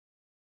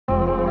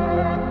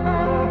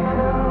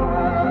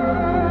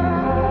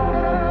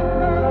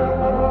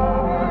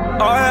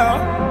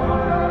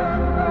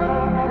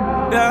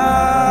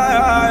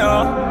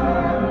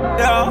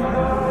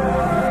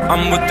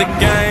I'm with the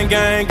gang,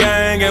 gang,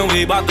 gang, and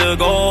we bout to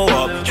go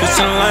up.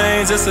 Switching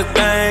lanes, it's a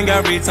thing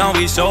every time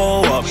we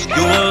show up.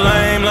 You a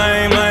lame,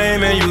 lame,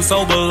 lame, and you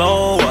so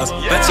below us.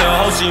 Bet your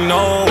hoe she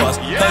know us,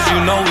 cause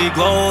you know we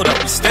glowed up.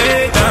 We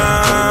stayed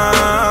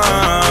down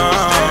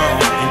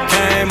and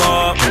came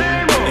up,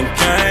 and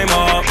came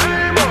up.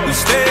 We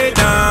stayed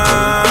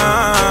down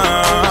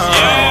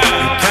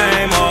and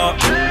came up,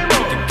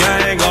 the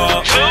gang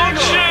up.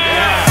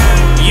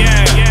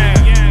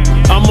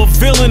 I'm a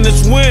villain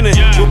that's winning.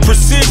 With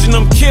precision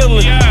I'm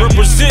killing.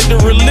 Represent the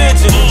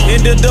religion.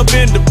 Ended up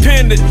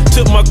independent.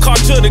 Took my car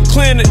to the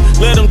clinic.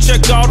 Let them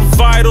check all the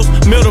vitals.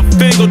 Middle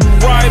finger to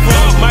rival.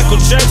 Michael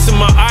Jackson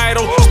my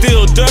idol.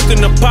 Still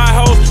ducking the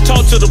potholes.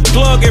 Talk to the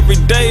plug every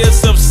day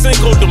except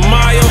Cinco de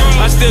Mayo.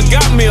 I still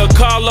got me a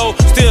Carlo.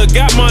 Still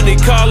got Monte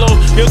Carlo.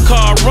 Your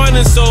car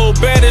running so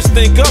bad it's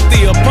think up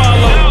the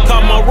Apollo.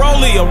 Call my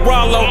Rollie a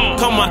Rollo.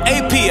 Call my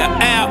AP a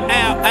Al.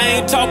 I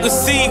ain't talking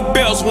seat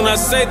belts when I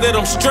say that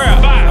I'm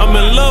strapped. I'm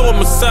in love with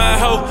my side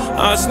hoe.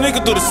 I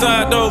sneaking through the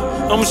side though.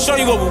 I'ma show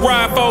you what we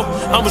ride for.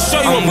 I'ma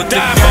show you what we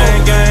die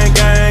for. Gang, gang,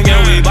 gang,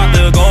 and we bout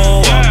to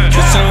go up.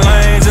 Switching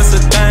lanes, it's a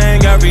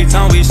thing every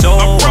time we show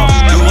up.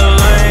 You a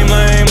lame,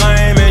 lame,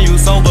 lame, and you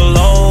so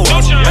below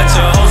us. Bet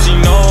your hoe she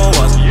know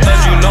us,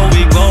 cause you know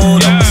we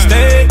glowed up.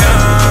 Stay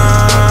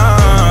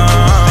down,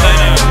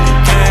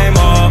 came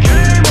up,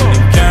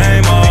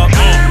 came up.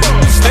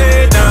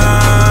 Stay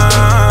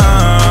down,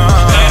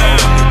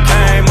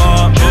 came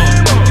up,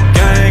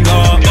 gang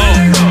up.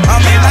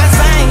 I'm in my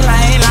same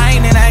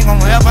lane, it ain't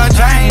gon' ever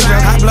change.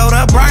 I blow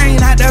the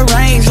brain out the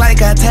range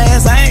like a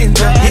Taz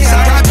Angel. It's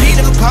R.I.P.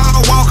 to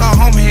Paul Walker,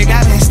 homie,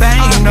 got it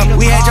stained up.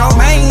 We had your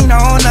main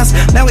on us,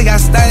 now we got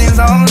stains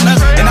on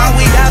us. And all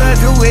we gotta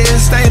do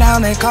is stay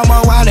down and come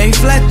up while they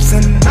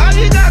flexing.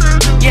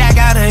 Yeah, I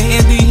got a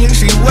Indian,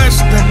 she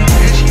Western.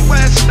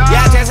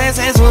 Yeah, I just had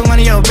sex with one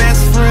of your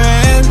best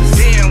friends.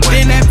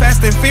 Then that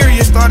Fast and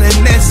Furious started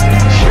nesting.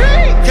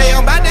 Okay,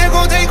 I'm about to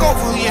go take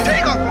over, yeah.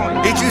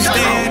 Did you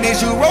stand?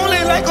 Is you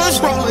rolling like a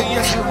stroller?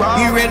 Yes,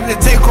 you ready to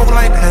take over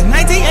like a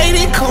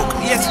 1980 Coke?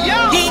 Yes, you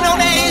ain't on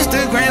that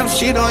Instagram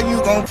shit or you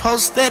gon'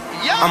 post it?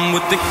 I'm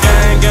with the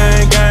gang,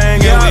 gang,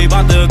 gang, and we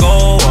bout to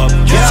go up.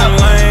 Switching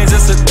lanes,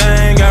 it's a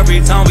thing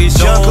every time we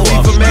show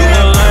up. You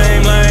a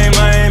lame, lame,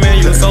 lame, and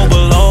you so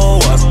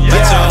below us.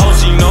 Bet your hoe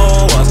she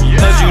know us,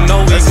 cause you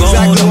know we glowed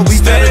up. Exactly what we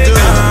better do.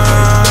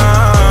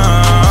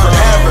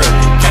 Forever.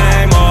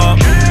 Came up,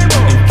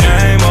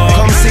 came up.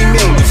 Come see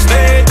me.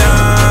 Stay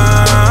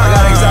down. I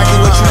got exactly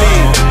what you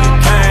need.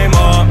 Came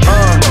up,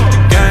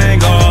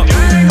 gang up.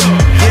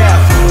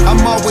 Yeah,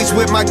 I'm always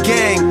with my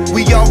gang.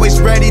 We always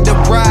ready to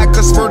ride,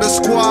 cause for the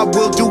squad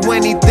we'll do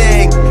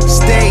anything.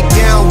 Stay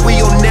down,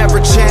 we'll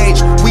never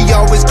change. We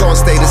always gon'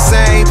 stay the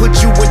same.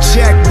 Put you in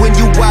check when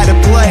you out of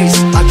place.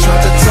 I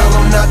tried to tell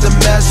them not to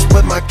mess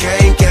with my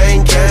gang,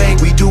 gang,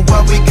 gang. We do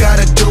what we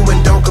gotta do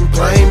and don't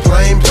complain,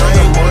 plain.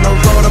 I'm on the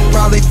road, I'm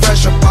probably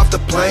fresh up off the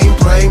plane.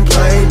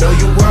 Know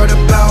you worried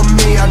about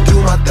me, I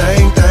do my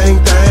thing.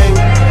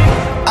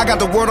 I got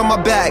the word on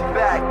my back.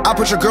 I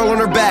put your girl on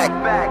her back.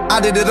 I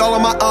did it all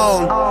on my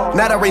own.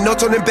 Now there ain't no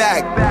turning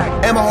back.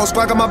 And my whole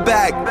squad on my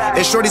back.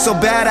 And shorty so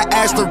bad, I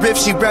asked her if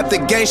she rep the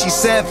gang. She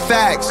said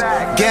facts.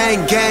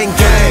 Gang, gang,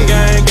 gang.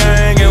 Gang,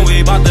 gang, and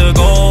we bout to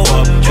go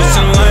up.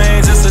 Switching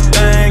lanes, it's a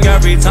thing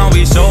every time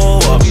we show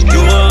up. You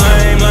a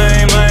lame,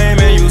 lame, lame,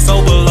 and you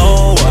so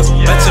below us.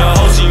 Bet your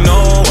hoe she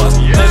know us,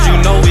 cause you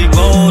know we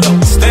glowed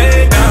up.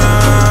 Stay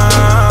down,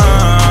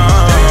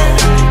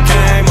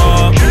 came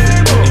up,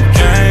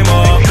 came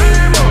up.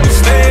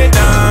 Stay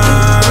down,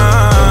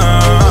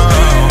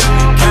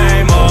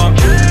 came up,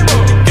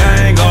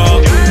 gang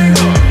up.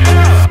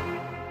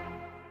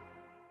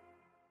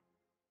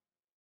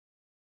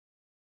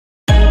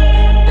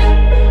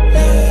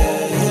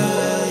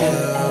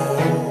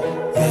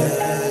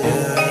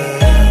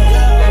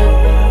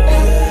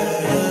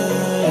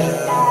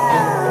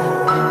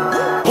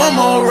 One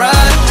more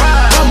ride,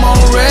 one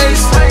more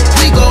race.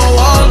 We go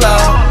all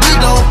out, we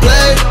don't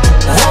play.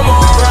 One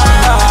more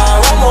ride,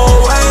 one more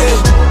way.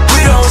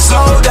 We don't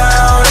slow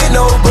down, ain't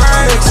no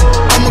breaks.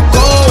 I'ma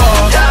go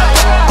off,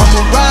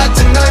 I'ma ride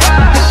tonight.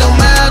 It don't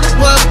matter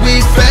what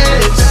we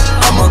face.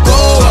 I'ma go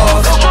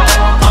off,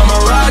 I'ma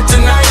ride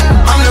tonight.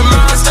 I'm the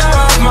master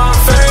of my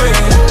fate.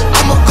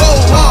 I'ma go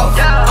off,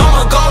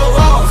 I'ma go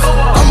off,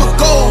 I'ma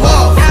go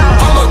off.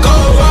 I'ma go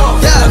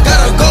off. Yeah, I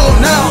gotta go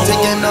now.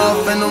 Taking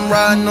off and I'm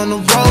riding on the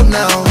road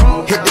now.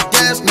 Hit the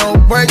gas, no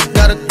brakes,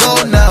 gotta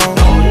go now.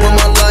 Put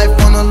my life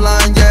on the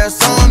line, yeah,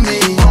 it's on me.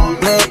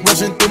 Blood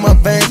rushing through my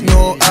veins,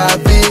 no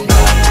IV.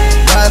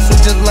 Ride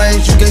switching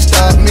lanes, you can't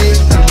stop me.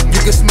 You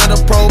can smell the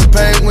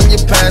propane when you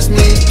pass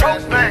me.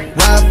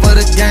 Ride for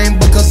the game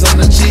because I'm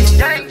the chief.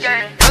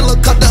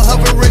 Helicopter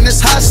hovering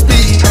this high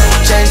speed.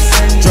 Chase,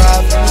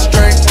 drive,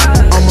 straight.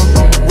 I'ma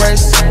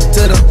race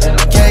to the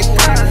cake.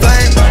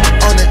 Flame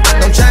on it,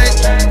 don't change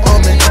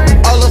on me.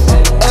 All of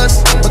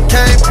us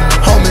became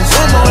homies.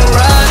 One more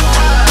ride,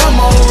 one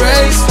more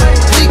race.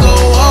 We go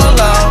all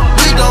out,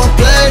 we don't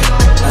play.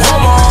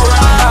 One more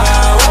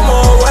ride, one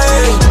more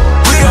way.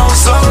 We don't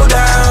slow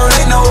down,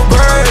 ain't no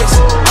breaks.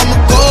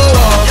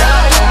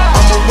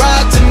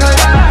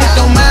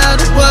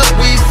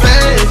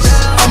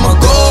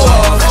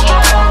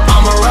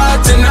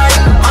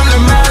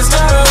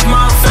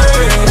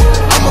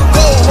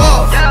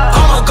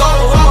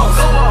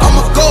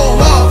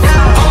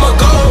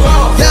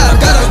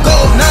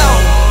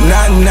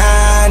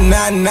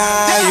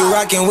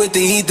 rockin' with the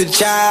ether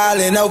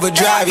child and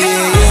overdrive,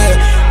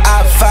 yeah.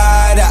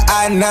 I-5 to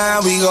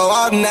I-9, we go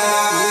all night,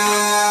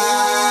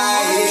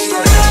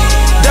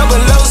 yeah. Double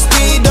low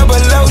speed,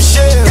 double low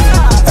shift.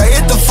 I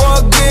hit the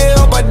 4th gear,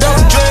 hope I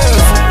don't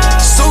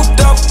drift. Souped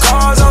up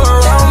cars all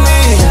around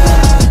me.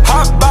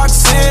 Hot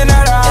boxing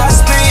at a high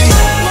speed.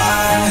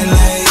 Wide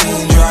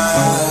lane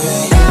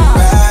driving,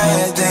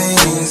 bad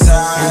things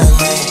on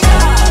me.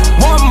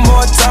 One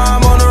more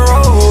time on the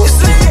road.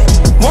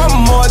 One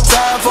more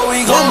time before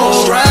we go. One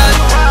more ride,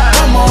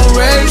 one more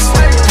race.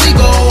 We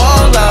go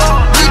all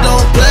out, we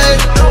don't play.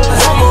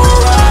 One more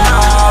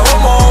ride,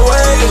 one more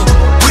way.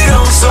 We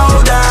don't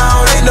slow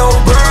down, ain't no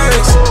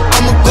breaks.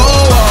 I'ma go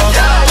off,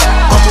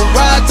 I'ma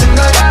ride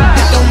tonight.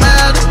 It don't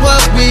matter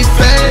what we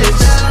face.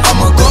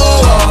 I'ma go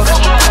off,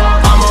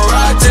 I'ma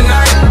ride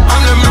tonight.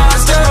 I'm the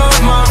master of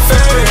my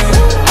fate.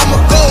 I'ma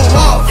go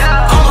off,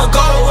 I'ma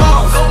go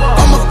off,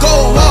 I'ma go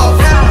off.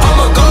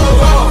 I'ma go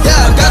off.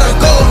 Yeah, I gotta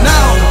go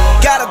now.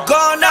 Gotta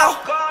go now,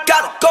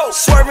 gotta go.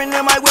 Swerving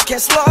in my whip,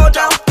 can't slow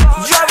down.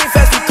 Driving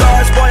fast with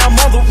cars, boy, I'm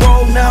on the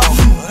road now.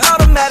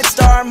 Automatic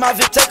star, my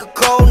Vic take a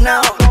cold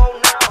now.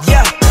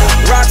 Yeah,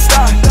 rock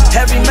star,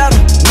 heavy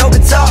metal, no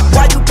guitar.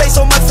 Why you pay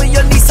so much for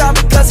your Nissan?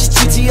 Because it's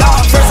GTR.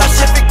 First I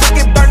shift it quick,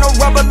 it burn no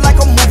rubber like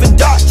a moving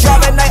dart.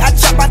 Drive at night, I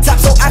chop my top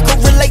so I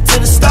can relate to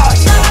the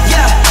stars.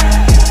 Yeah,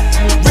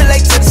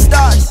 relate to the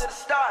stars.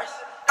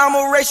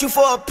 I'ma race you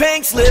for a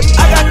pink slip.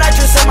 I got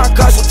nitrous in my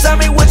car, so tell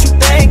me what you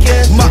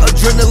thinking. My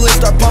adrenaline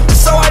start pumping,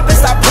 so I been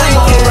stop Come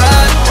blinking. on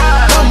ride,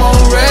 come on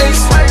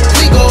race.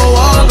 We go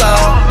all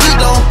out, we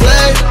don't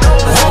play.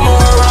 One more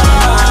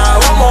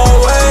ride, one more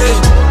way.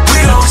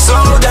 We don't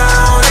slow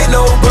down, ain't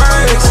no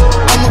breaks.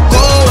 I'ma go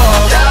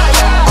off,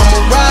 I'ma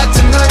ride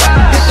tonight.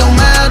 It don't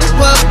matter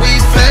what we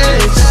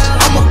face.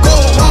 I'ma go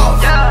off,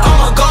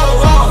 I'ma go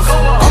off,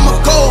 I'ma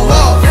go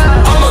off.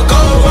 I'ma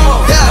go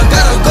off. Yeah, I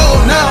gotta go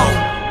now.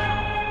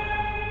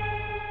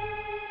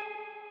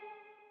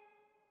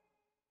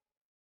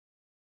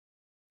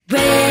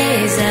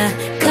 Raise a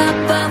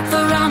cup up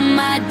for all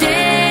my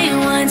day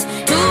ones.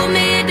 2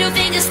 middle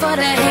fingers for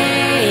the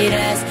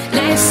haters.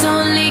 Life's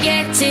only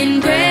getting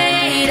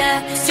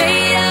greater.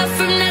 Straight up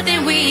from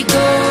nothing we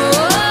go.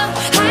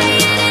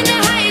 Higher than the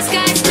highest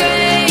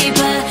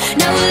skyscraper.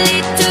 No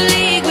little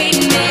league we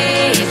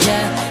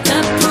major. The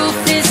proof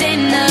is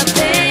in the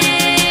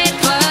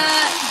paper.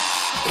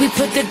 We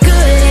put the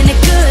good in the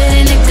good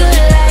in the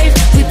good life.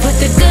 We put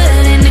the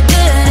good in the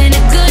good in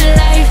the good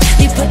life.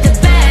 We put the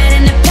bad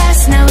in the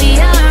past, now we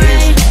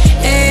alright.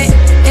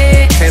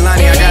 Hey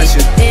Lonnie, I got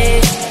you.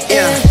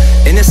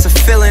 Yeah, and it's a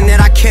feeling that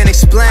I can't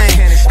explain.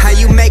 How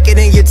you make it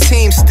in your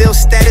team still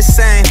stay the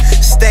same.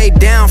 Stay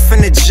down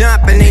from the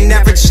jump and they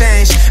never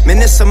change.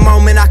 Man, it's a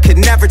moment I could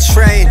never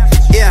trade.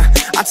 Yeah,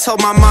 I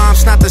told my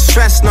moms not to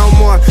stress no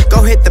more.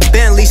 Go hit the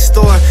Bentley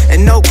store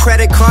and no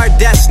credit card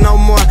debts no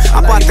more.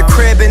 I bought the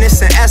crib and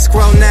it's an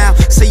escrow now,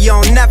 so you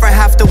don't never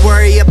have to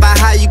worry about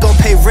how you gon'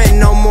 pay rent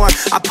no more.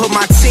 I put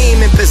my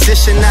team in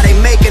position, now they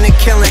making a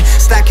killing.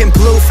 Stacking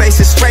blue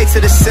faces straight to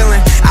the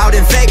ceiling. Out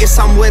in Vegas,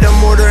 I'm with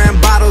them, ordering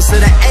bottles of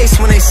the Ace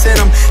when they send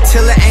them.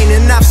 Till it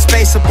ain't enough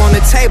space up on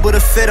the table to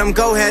fit them.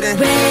 Go ahead and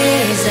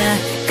raise a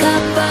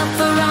cup up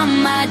for all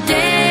my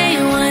day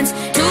ones.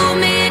 2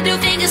 middle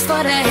fingers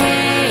for the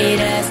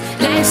haters.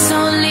 Life's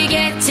only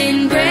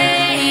getting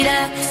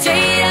greater.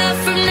 Straight up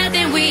from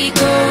nothing we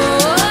go.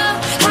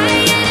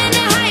 Higher than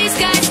the highest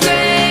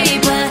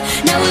skyscraper.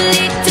 No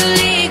little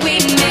league we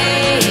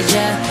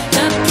major.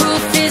 The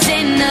proof is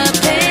in the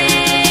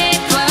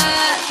paper.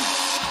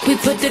 We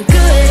put the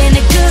good in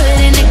the good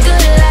in the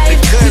good life. We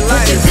put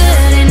the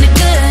good in the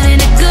good in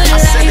the good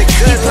life. We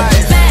put the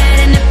bad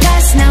in the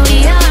past, now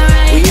we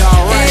alright. We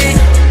alright.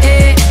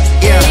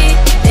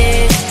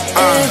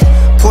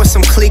 Pour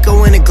some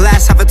Clico in a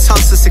glass, have a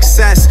toast to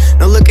success.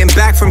 No looking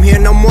back from here,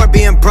 no more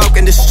being broke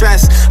and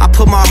distressed. I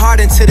put my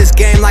heart into this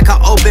game like I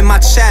open my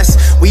chest.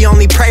 We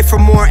only pray for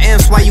more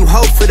M's while you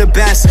hope for the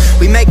best.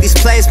 We make these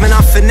plays, man,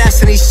 I'm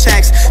finessing these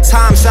checks.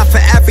 Time's up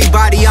for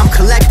everybody, I'm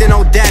collecting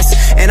old debts.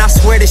 And I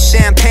swear this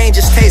champagne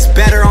just tastes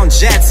better on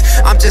jets.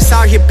 I'm just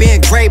out here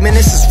being great, man,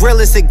 this is real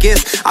as it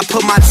gets. I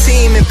put my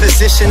team in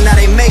position, now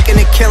they making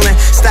a killing.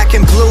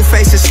 Stacking blue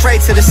faces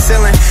straight to the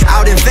ceiling.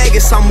 Out in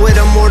Vegas, I'm with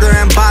them,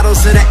 ordering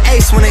bottles of the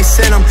Ace when they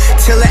send them.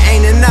 Till it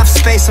ain't enough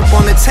space up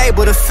on the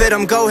table to fit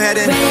them. Go ahead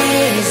and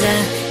raise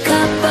a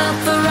cup up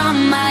for all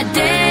my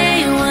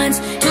day ones.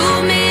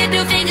 2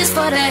 middle fingers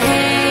for the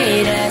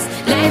haters.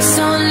 Life's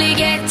only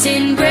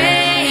getting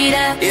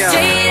greater.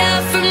 Straight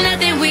up from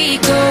nothing we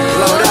go.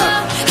 Load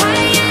up.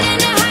 Higher than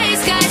the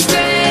highest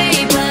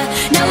skyscraper.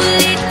 No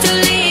little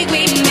league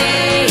we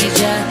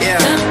major.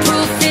 The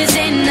proof is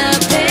in the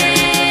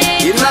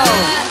paper. You know.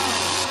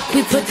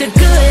 We put the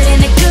good in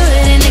the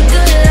good in the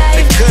good life.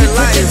 The good we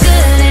life. put the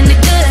good in the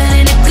good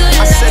in the good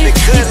I life. said the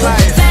good we put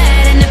life. the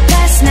bad in the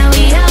past, now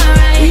we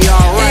alright. We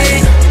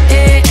alright.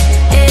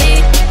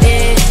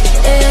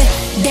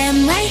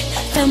 Damn right,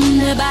 from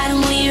the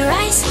bottom we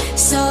rise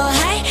so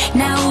high.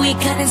 Now we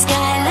cutting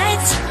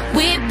skylights.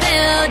 We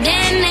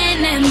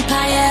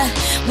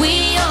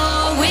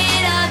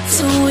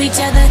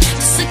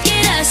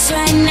us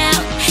right now.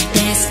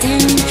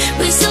 Destined,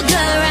 we're so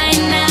good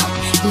right now.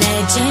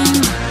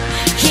 Legend,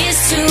 here's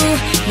to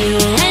you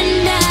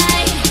and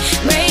I.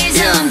 Raise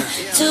them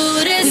to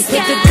the sky. We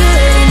put the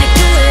good in the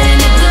good in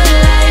the good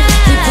life.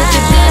 We put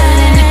the good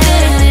in the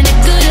good in the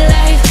good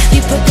life. We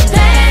put the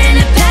bad in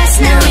the past,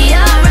 now we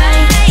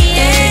alright.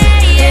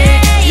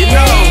 You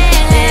know.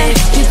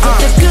 We put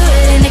the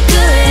good in the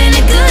good in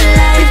the good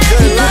life.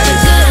 We put the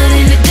good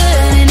in the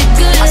good in the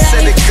good life. I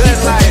said the good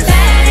life.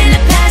 Bad in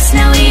the past,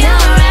 now we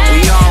alright. We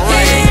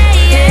alright.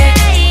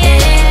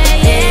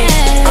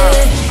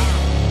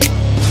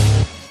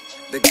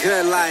 The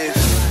good life.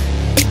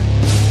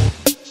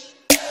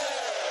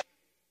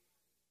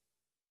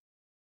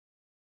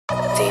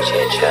 DJ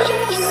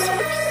Jones.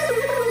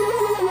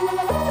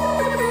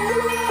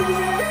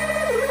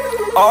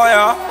 Oh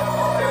yeah.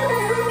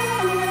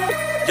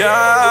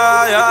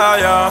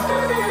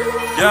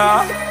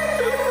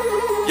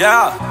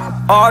 Yeah.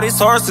 All these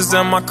horses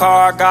in my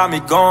car got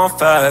me going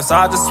fast.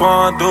 I just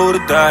wanna do the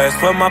dash,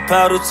 put my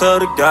pedal to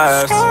the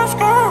gas.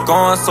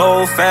 Going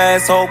so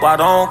fast, hope I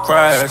don't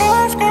crash.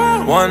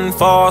 One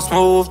false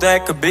move,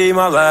 that could be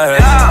my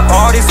last.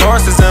 All these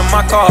horses in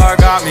my car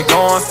got me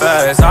going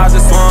fast. I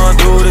just wanna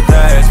do the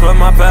dash, put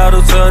my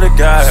pedal to the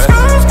gas.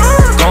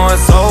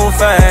 Going so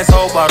fast,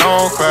 hope I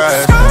don't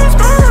crash.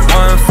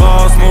 One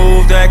false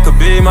move, that could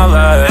be my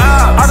last.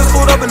 I just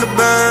pulled up in the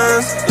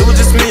Benz, it was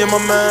just me and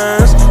my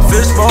mans.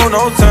 Fishbowl,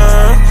 no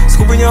turn,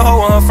 scooping your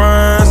hoe and her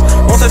friends.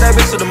 Won't take that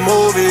bitch to the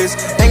movies,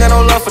 ain't got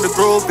no love for the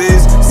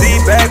groupies. See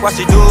back while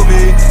she do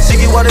me, she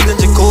get wetter than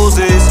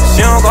jacuzzis.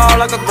 She don't go out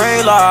like a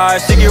green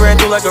light, she get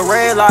ran through like a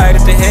red light.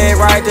 If the head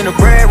right, then the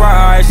bread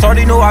right.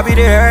 Shorty knew I be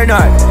there every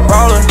night.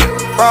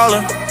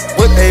 Rollin',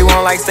 whip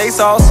A1 like steak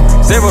sauce.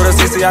 0 to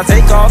 60, I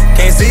take off.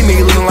 Can't see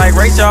me losing like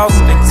Ray Charles.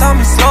 They tell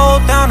me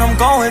slow down, I'm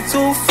going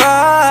too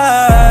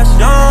fast.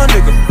 Young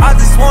nigga, I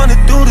just wanna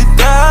do the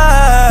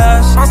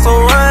dash. I'm so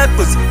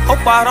reckless,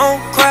 hope I don't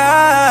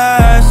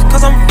crash.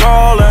 Cause I'm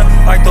rollin'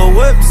 like the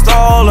whip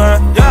stolen.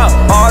 Yeah,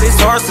 all these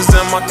horses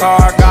in my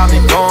car got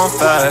me going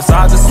fast.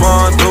 I just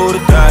wanna do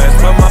the dash,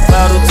 put my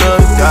pedal to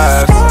the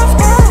gas.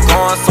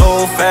 Going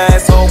so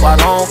fast, hope I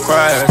don't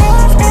crash.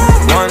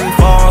 One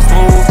false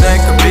move, that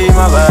could be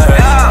my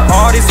last.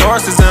 All these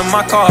horses in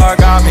my car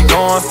got me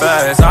going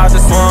fast. I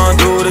just wanna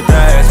do the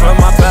dash, put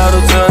my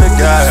pedal to the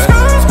gas.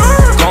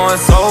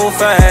 Going so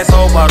fast,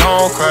 hope I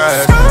don't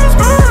crash.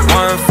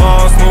 One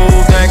false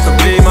move, that could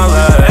be my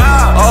last.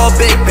 All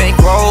big bank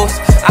rolls,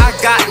 I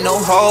got no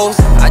hoes.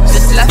 I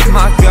just left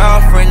my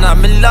girlfriend,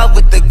 I'm in love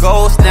with the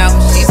ghost now.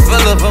 She's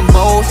full of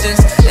emotions,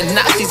 and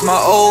now she's my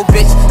old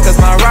bitch. Cause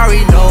my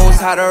Rari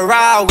knows how to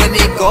ride when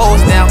it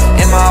goes down.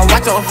 And my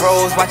watch on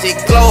froze, watch it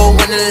glow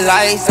when the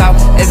lights out.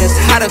 If it's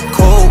hot or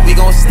cold, we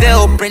gon'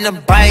 still bring the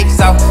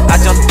bikes out. I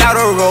jumped out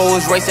of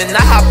Rolls Royce and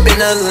I hop in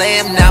a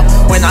Lamb now.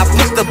 When I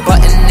push the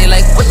button, they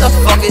like, what the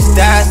fuck is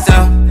that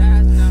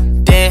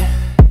sound? Damn,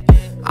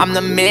 I'm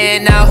the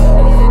man now.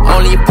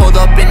 Only pulled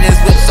up in this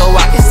whip so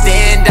I can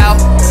stand out.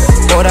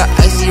 Bought a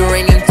icy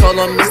ring and told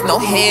them it's no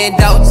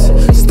handouts.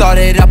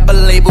 Started up a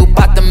label,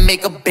 bout to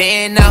make a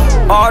band now.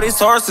 All these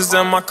horses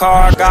in my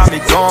car got me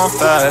going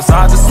fast.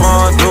 I just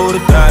wanna do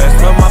the dash,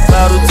 put my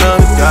pedal to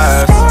the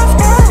gas.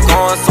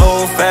 Going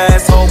so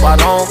fast, hope I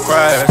don't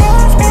crash.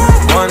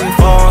 One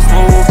false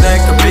move, that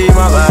could be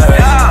my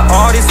last.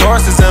 All these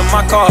horses in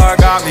my car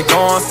got me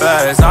going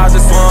fast. I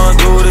just wanna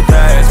do the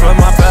dash, put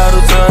my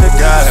pedal to the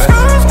gas.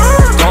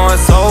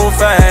 Going so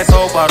fast,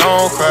 hope I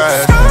don't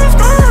crash.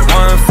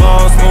 One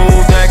false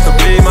move, that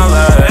could be my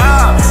last.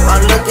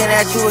 I'm looking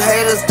at you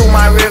haters through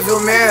my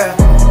rearview mirror.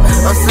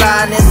 I'm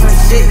sliding in some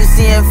shit you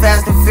see in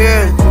Fast and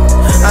Furious.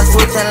 I'm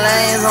switching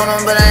lanes on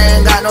them, but I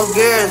ain't got no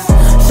gears.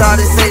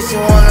 Shawty say she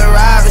wanna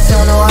ride, but she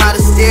don't know how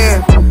to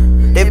steer.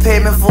 They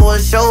paid me for a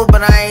show,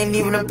 but I ain't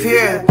even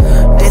appear.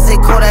 They say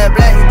Kodak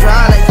Black, you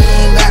drive like you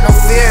ain't got no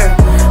fear.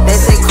 They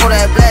say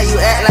Kodak Black, you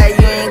act like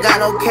you ain't got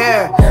no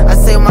care. I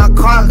say my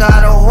car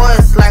got a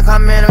horse like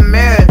I'm in a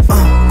marriage.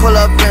 Pull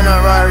up in a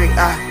Rari,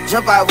 I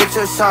jump out with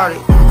your shawty.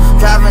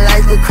 Driving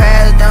like the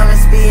crash, diamond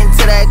speeding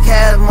to that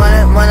cash.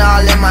 Money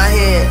all in my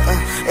head.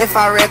 If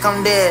I wreck,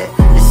 I'm dead.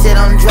 The shit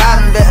I'm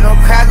driving, bet no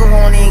cracker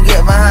won't even get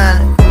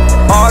behind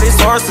it. All these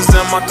horses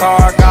in my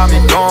car got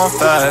me going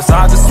fast.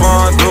 I just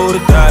wanna do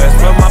the dash,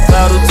 put my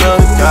pedal to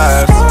the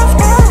gas.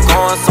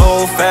 Going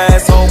so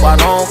fast, hope I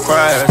don't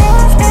crash.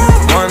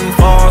 One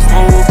false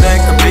move, that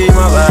could be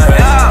my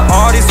last.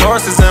 All these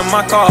horses in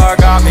my car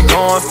got me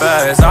going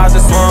fast. I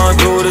just wanna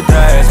do the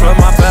dash, put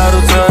my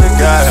pedal to the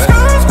gas.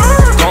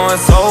 Going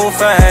so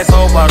fast,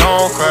 hope I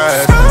don't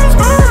crash.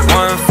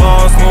 One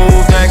false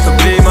move, that could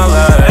be my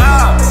last.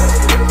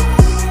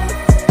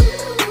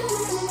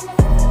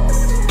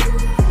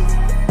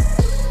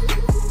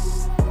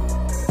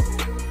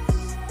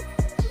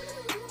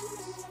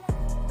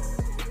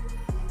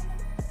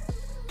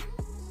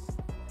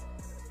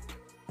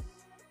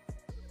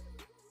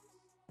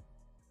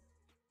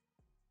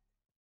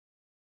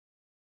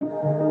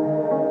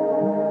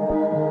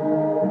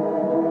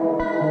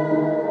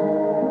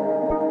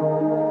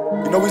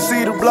 You know we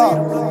see the block.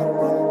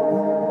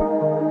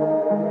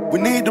 We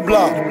need the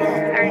block. I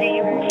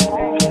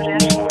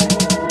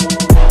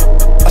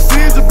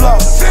seize the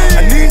block.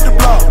 I need the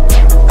block.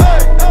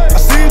 I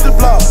seize the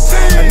block.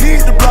 I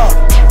need the block.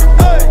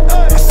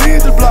 I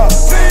seize the block.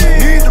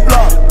 Need the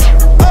block.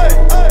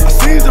 I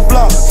seize the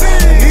block.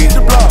 Need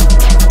the block.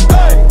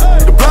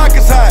 The block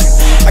is high.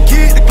 I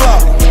keep the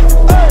clock.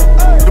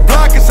 The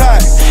block is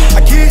high.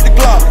 I keep the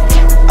clock.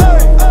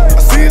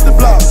 I seize the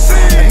block.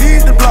 I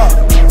need the block.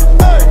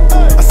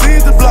 I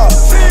seize the block.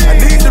 I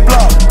need the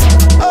block.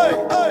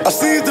 I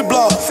seize the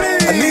block.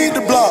 I need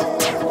the block.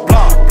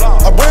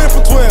 I ran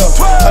for 12.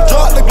 I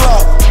dropped the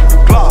Glock.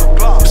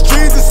 The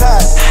streets is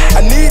hot.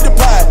 I need the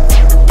pot.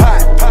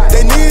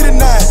 They need a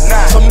knife.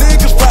 Some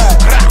niggas fight.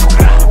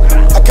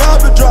 I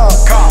caught the drop.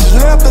 Just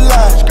left the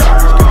line.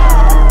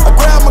 I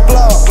grabbed my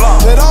glove.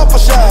 Let off a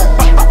shot.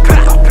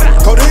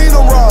 Codeine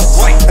on rocks.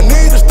 I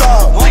need to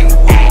stop.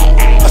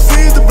 I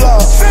seize the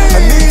block. I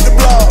need the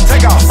block.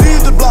 I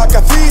seize the block.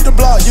 I feed the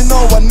block. You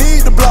know I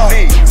need the block.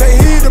 Say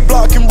heed the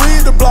block and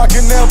read the block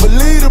and never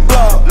lead the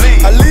block.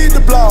 I lead the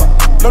block.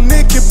 No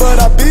Nicky,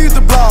 but I beat the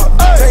block.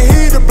 Say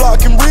heed the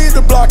block and read the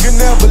block and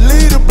never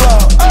lead the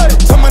block.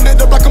 Terminate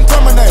the block, I'm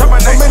terminate. So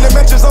many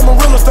mentions, I'm a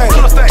real estate.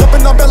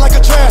 Jumping on bed like a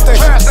trash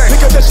station.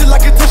 Pick up that shit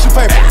like a tissue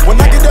paper. When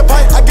I get that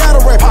pipe, I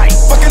gotta rape it.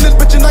 Fucking this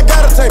bitch and I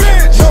gotta tape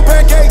it. No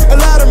pancake, a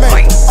lot of me.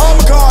 All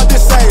my car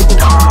disabled.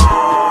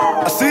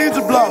 I seize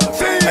the block.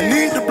 I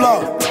need the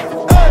block.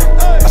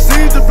 I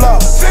seize the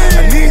block.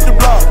 I need the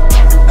block.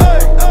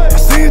 I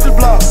seize the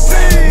block.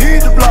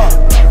 Need the block.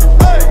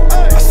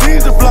 I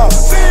seize the block.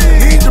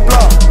 Need the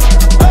block.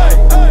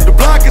 The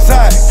block is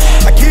high.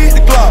 I keep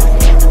the clock.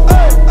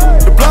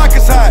 The block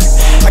is high.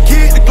 I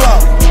keep the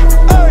clock.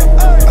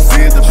 I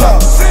seize the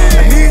block.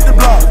 I need the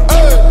block.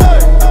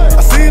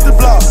 I seize the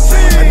block.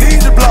 I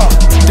need the block.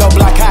 Yo,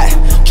 block hot,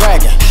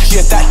 dragon. She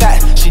a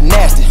that, she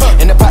nasty.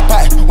 In the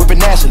pot, whipping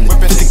nationally.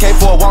 50K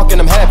for a walk and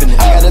I'm having it.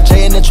 I got a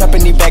J in the trap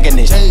and he bagging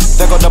it.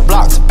 There go the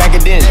blocks, back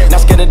it in.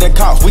 Not scared of the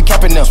cops, we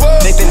capping them.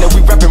 They think that we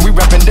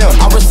rapping them.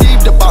 I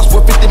received the box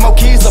with 50 more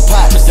keys a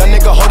pot. Young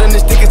nigga holding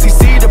his stick as he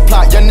see the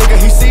plot. Young nigga,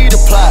 he see the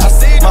plot.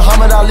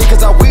 Muhammad Ali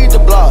cause I weed the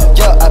block.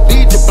 Yeah, I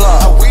beat the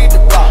block.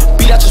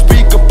 Beat out your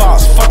speaker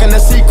box, fucking the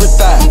secret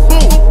thigh.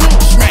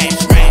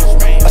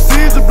 I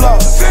seize the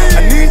block.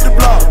 I need the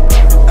block.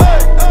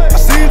 I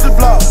seize the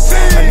block.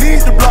 I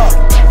need the block.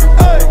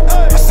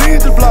 I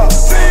seize the block.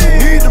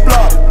 Need the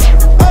block.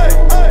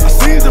 I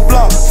seize the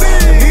block.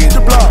 Need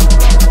the block.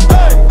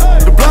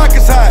 The block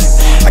is high.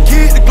 I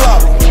keep the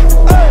clock.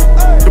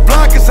 The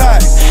block is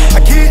high. I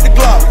keep the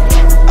clock.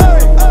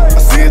 I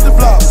seize the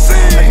block.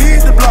 I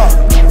need the block.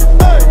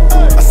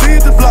 I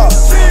seize the block.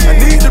 I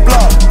need the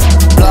block.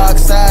 Block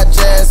side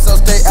jazz, so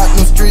stay out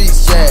them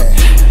streets, yeah.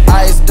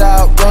 Iced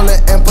out, rolling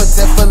and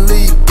pretend for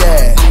leap,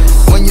 yeah.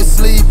 When you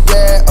sleep,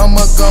 yeah,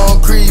 I'ma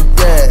gon' creep,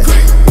 yeah.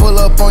 Pull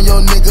up on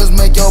your niggas,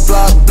 make your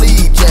block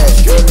bleed, yeah.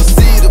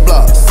 See the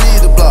block,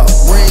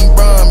 ring,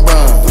 run.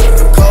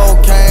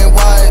 Cocaine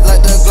white like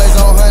the glaze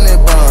on honey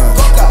bun.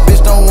 Bitch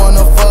don't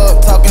wanna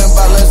fuck, talking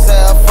about let's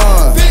have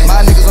fun.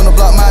 My niggas on the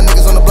block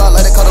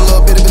like they caught a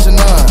little bitty bitch a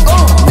nun.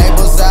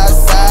 Neighbors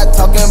outside,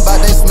 talking about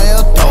they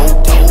smell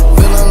dope.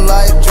 Feeling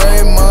like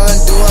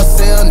Draymond, do I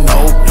sell?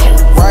 No.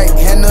 Right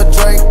hand of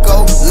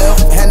Draco,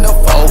 left hand of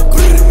folk.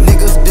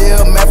 Niggas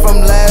still mad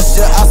from last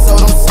year, I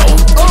sold them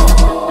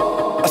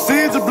soap. I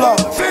seize the block.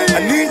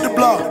 I need the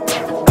block.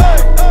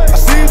 I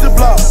seize the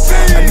block.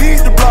 I need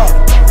the block.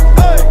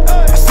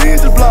 I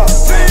seize the block.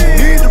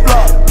 Need the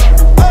block.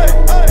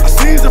 I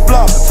seize the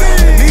block.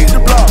 Need the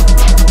block.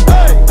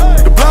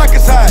 The block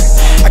is high.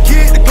 I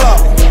keep the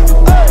clock.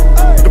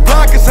 The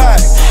block is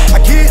high. I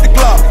keep the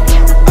clock.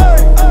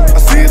 I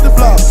seize the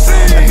block.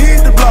 I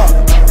need the block.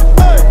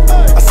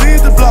 I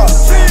seize the block.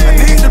 I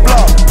need the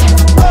block.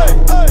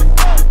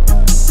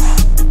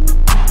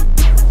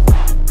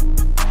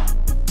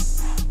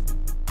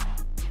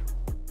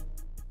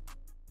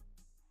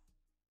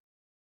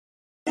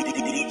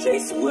 DJ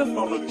Swift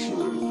on the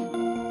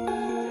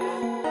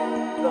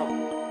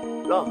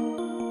Look,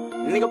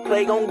 nigga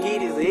play gon'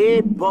 get his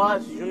head,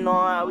 boss. You know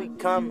how we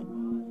coming.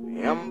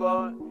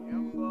 Boy.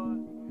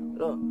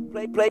 Look,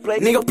 play.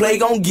 Nigga play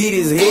gon' get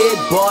his head,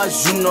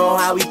 boss. You know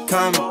how we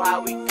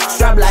coming.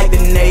 Strap like the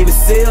Navy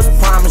SEALs,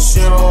 promise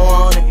you don't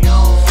want it.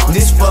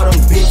 This for them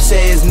bitch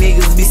ass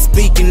niggas be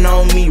speaking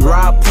on me.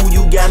 Rob Pooh,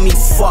 you got me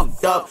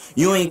fucked up.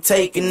 You ain't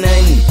taking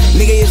nothing.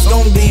 Nigga, it's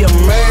gon' be a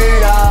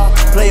murder.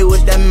 Play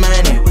with that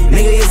money.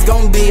 Nigga, it's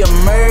gon' be a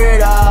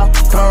murder.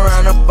 Come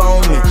run up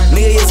on me.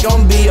 Nigga, it's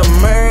gon' be a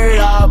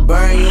murder.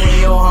 Burn you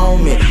and your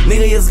homie.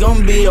 Nigga, it's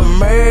gon' be a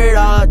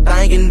murder.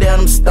 Thinking that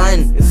I'm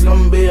stunning. It's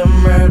gon' be a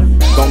murder.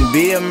 Gon'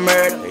 be a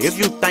murder. If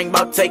you think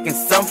about taking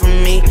some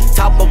from me,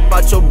 talk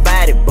about your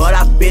body, but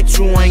I bet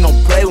you ain't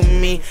gon' play with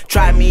me.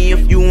 Try me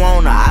if you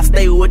wanna. I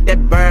stay with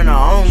that burner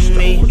on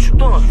me. What you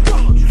doing?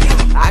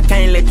 I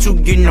can't let you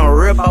get no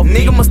rip off.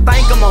 Nigga must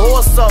think I'm a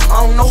horse up.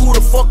 I don't know who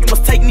the fuck you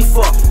must take me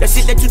for. That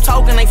shit that you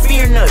talking ain't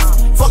fearing us.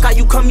 Fuck how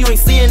you come, you ain't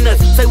seeing us.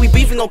 Say we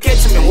beefing, gon'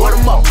 catch him and ward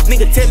him up.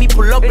 Nigga tell me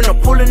pull up and I'm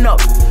pulling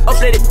up. Up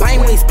let it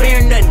bang, we ain't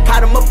sparing nothing.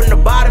 Caught him up in the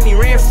bottom, he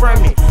ran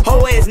from me.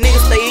 Whole ass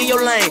niggas stay in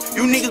your lane.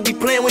 You niggas be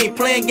playing, we ain't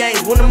playing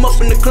games. When I'm up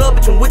in the club,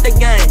 bitch, I'm with the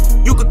gang.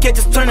 You could catch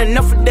us turning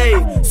up for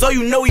days. So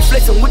you know we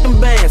flexing with them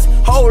bands.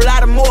 Whole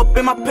lot of more up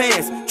in my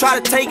pants. Try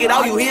to take it,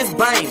 all you hear is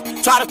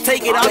bang. Try to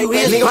take it, all you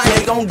hear is bang.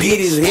 Nigga gon' get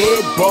his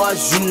head,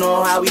 boys, you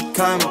know how we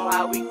coming.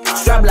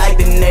 Strap like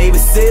the Navy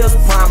SEALs,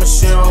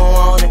 promise you don't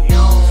want it.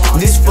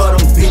 This for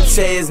them bitch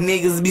ass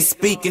niggas be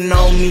speaking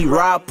on me.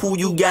 Rob Pooh,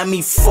 you got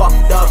me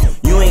fucked up.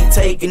 You ain't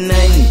taking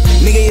nothing.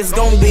 Nigga, it's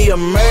gon' be a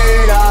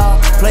murder.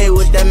 Play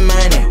with that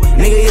money.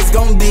 Nigga, it's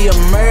gon' be a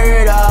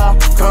murder.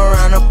 Come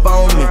round up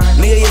on me.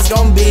 Nigga, it's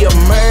gon' be a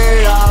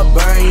murder.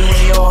 Burn you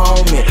and your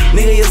homie.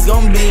 Nigga, it's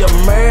gon' be a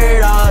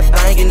murder.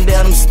 Thinking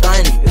that I'm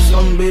stunning. It's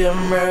gon' be a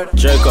murder.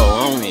 Draco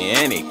on me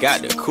and it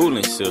got the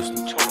cooling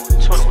system.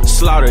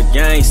 Slaughter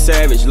gang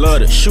savage, love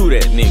to shoot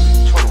at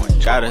nigga.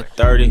 Got a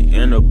 30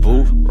 in the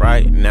booth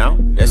right now,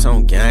 that's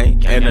on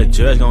gang. And the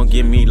judge gon'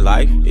 give me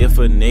life if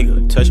a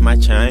nigga touch my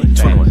chain.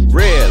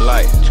 Red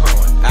light,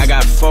 I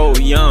got 4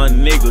 young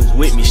niggas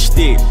with me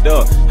sticked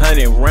up.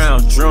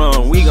 100-round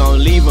drum, we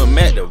gon' leave them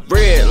at the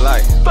red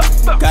light.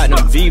 Got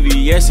them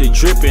VVS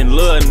drippin',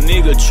 little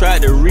nigga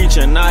tried to reach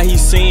and now he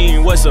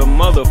seen what's a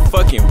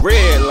motherfucking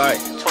red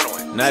light.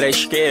 Now they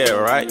scared,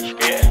 right?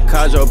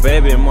 Cause your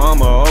baby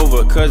mama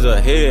over cause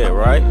her head,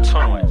 right?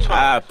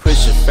 I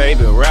push your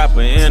favorite rapper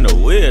in a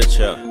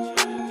wheelchair.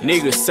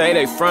 Niggas say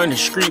they from the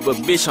street, but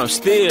bitch, I'm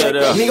still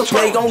there. Nigga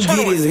play gon'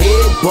 get his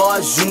head,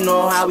 boys, you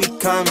know how we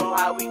coming.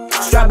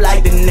 Strap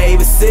like the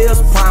Navy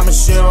SEALs,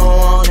 promise you don't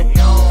want it.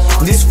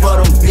 This for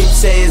them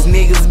bitch ass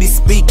niggas be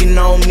speaking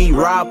on me.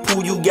 Rob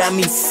Pooh, you got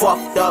me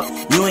fucked up.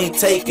 You ain't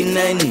taking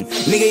nothing.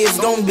 Nigga, it's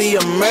gon' be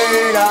a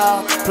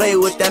murder. Play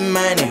with that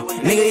money.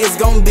 Nigga, it's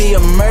gon' be a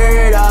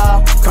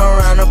murder. Come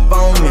round up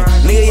on me.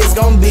 Nigga, it's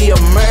gon' be a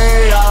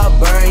murder.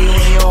 Burn you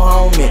and your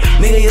homie.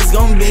 Nigga, it's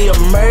gon' be a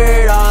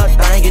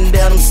murder. Thinking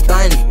that I'm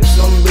stunning. It's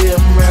gon' be a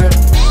murder.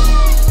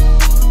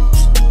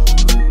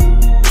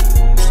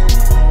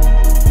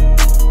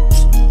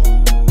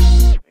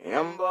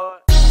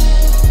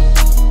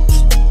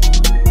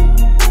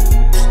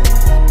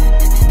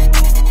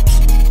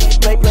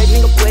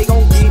 Play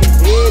gon' get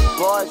his head,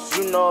 boys,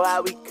 you know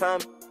how we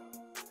come.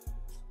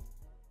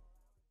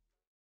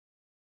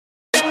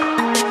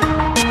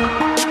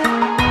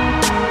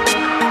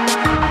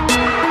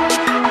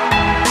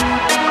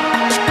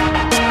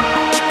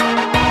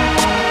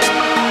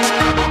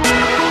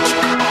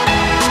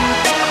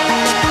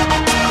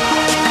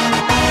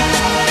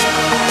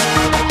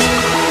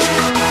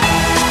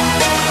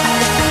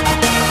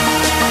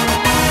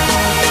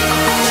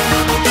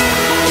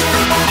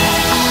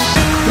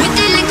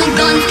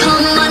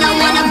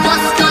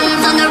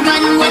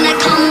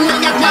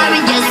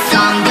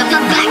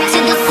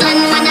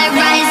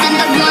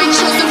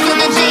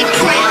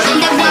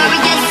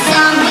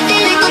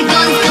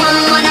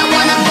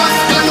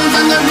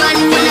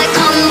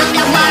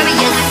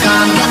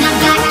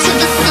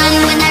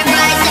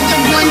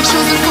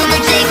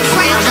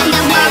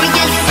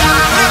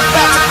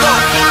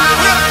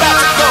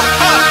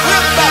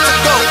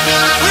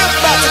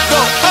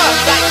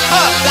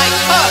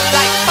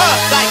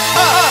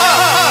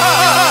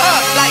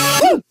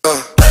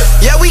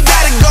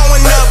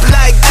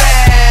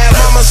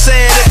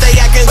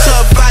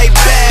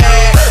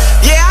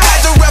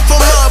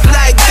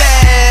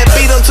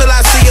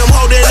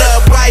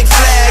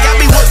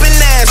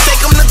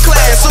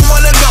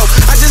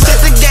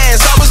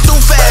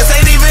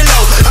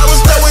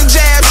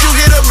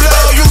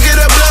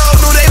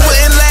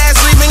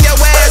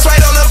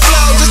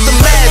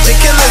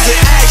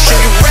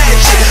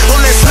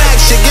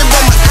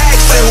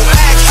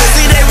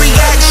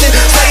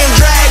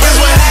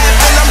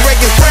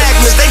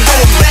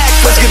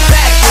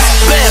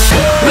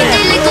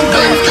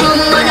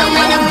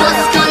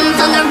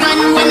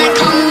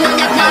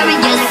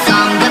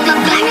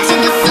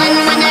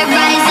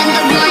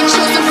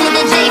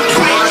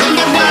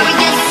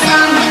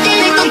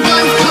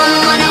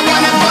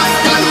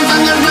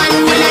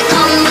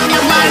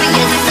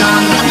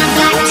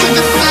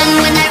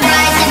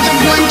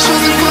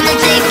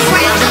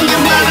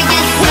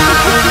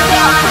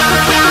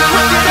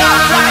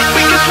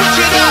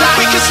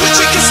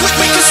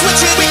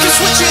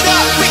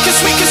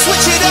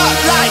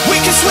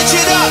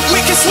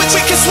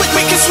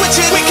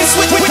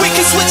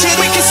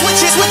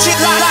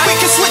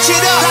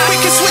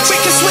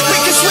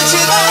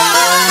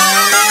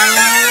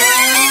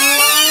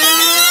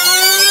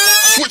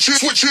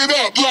 Switch it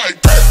up like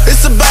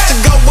it's about to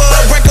go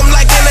up, break them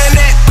like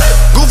internet.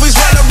 Goofies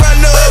run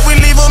up, we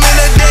leave them in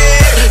the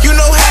dead. You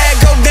know how it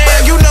go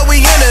down, you know we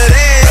into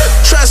that.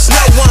 Trust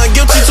no one,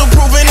 guilty till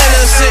proven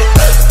innocent.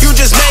 You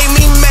just made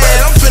me mad,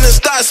 I'm finna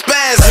start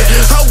spazzing.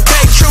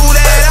 Okay, true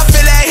that, I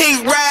feel that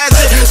heat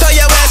rising. Throw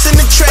your ass in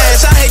the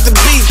trash, I hate to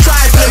be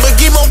trifling, but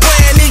keep on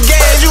playing these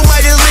games, you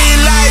might just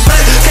realize.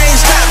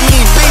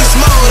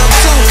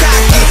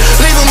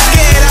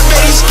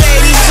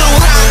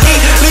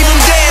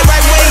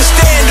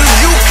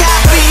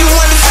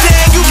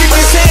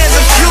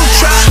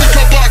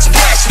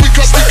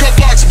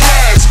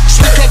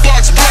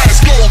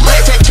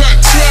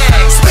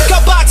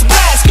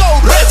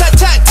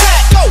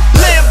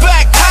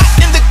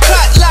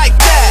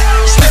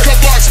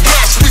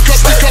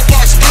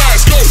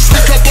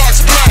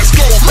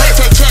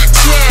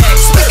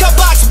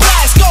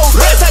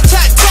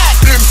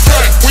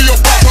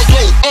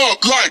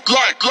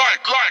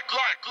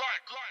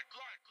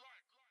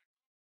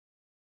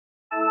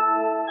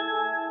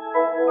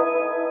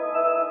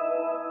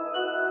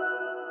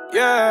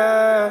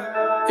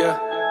 Yeah.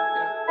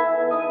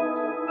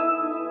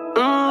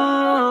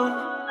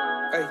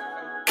 Hey.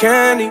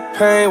 Candy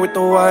paint with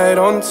the white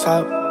on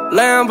top.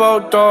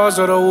 Lambo doors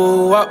or the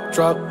woo-up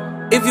drop.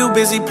 If you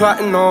busy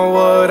plotting on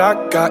what I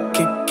got,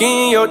 kick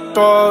in your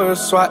door and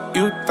swat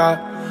you thought.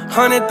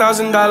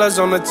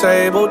 $100,000 on the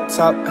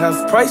tabletop.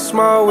 Half price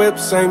my whip,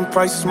 same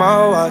price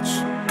my watch.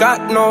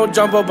 Got no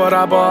jumper, but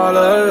I ball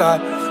a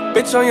lot.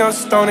 Bitch, on your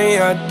stony,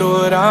 I do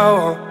what I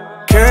want.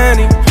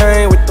 Candy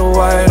paint with the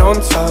white on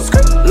top.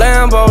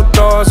 Lambo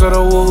doors or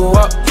the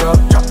woo-up drop.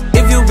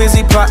 If you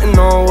busy plotting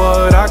on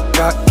what I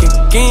got, kick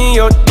in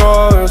your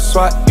door and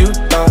swat you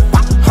thought.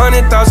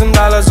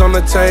 $100,000 on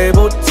the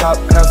tabletop.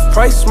 Half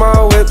price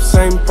my whip,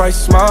 same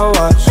price my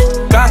watch.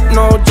 Got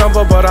no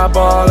jumper, but I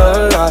ball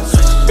a lot.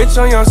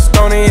 Bitch, on your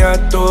stony, I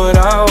do what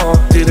I want.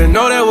 Didn't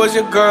know that was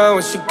your girl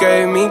when she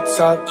gave me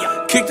top.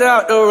 Kicked her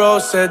out the road,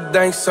 said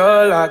thanks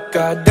a lot.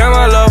 Goddamn,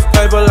 I love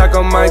paper like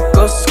a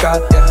Michael Scott.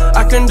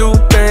 I can do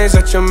things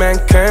that your man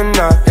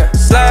cannot.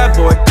 Slab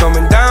boy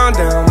coming down,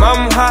 damn,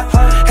 I'm hot.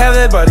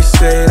 Everybody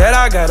say that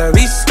I gotta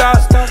be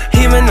stopped.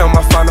 Even though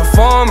my final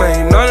form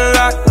ain't none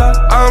like.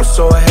 I'm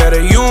so ahead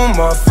of you,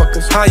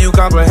 motherfuckers. How you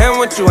comprehend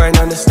what you ain't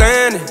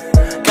understanding?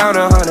 Count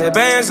 100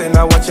 bands and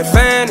I watch your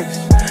vanish.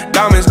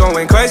 Diamonds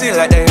going crazy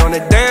like they on the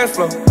dance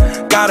floor.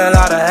 Got a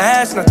lot of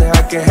ass, nothing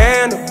I can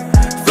handle.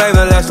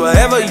 Flavorless,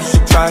 whatever, you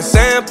should try a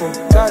sample.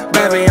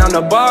 Baby, I'm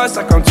the boss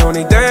like I'm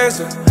Tony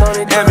Danza.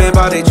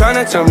 Everybody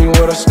tryna tell me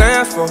what I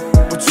stand for,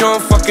 but you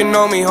don't fucking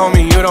know me,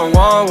 homie, you don't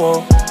want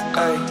war.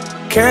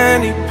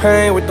 Candy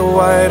paint with the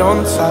white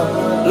on top.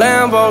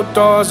 Lambo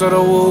doors or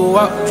the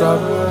woo-up drop.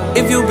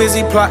 If you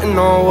busy plotting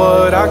on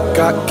what I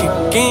got,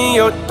 kick in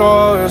your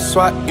door and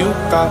swat you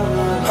thought.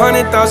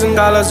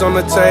 $100,000 on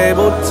the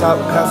tabletop.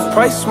 Half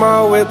price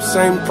my whip,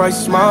 same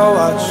price my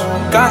watch.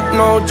 Got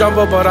no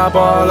jumper, but I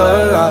ball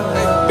a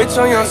lot. Bitch,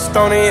 on your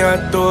stony,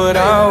 I do what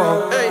I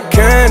want.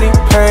 Candy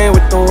paint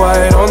with the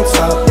white on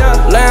top.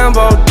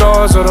 Lambo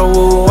doors or the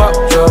woo-up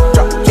drop.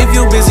 If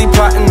you busy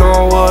plotting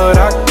on what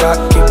I got,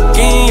 kick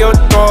in your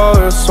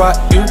door and swat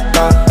you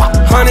thought.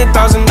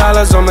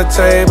 $100,000 on the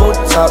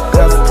tabletop.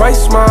 Half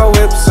price my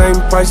whip, same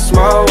price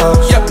my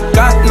watch.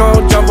 Got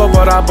no jumper,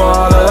 but I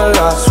ball a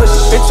lot.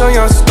 Bitch, on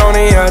your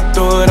stony, I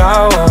do what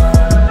I want.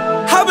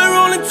 I've been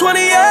rolling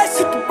 28,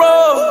 hit the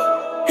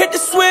road. Hit the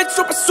switch,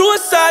 up a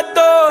suicide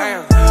door.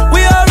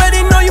 We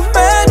already know you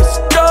man is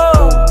a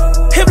dog.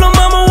 If my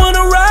mama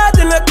wanna ride,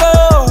 then let go.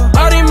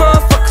 All these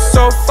motherfuckers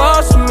so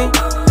false to me.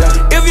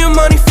 If your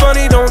money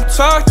funny, don't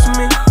talk to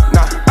me.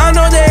 I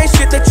know there ain't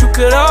shit that you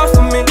could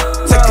offer me.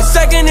 Take a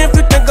second if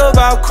you think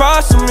about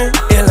crossing me.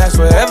 It lasts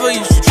forever,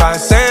 you should try a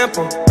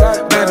sample.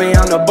 Baby,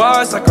 I'm the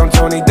boss like I'm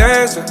Tony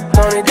Danza.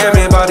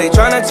 Everybody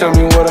tryna tell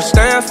me what I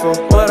stand for,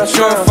 but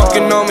you don't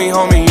fucking know me,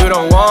 homie, you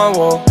don't want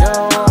war.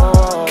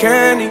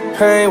 Candy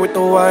paint with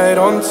the white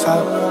on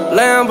top.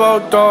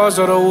 Lambo doors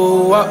or the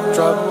woo-up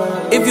drop.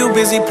 If you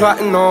busy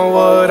plotting on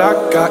what I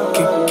got,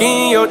 kick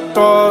in your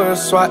door and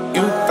swat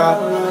you thought.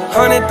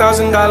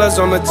 $100,000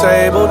 on the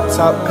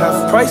tabletop.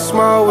 Half price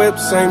my whip,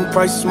 same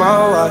price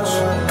my watch.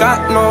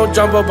 Got no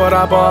jumper, but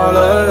I ball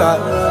a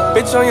lot.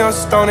 Bitch, on your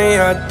stony,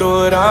 I do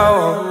what I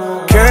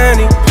want.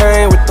 Candy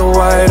paint with the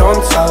white on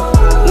top.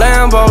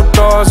 Lambo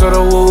doors or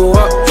the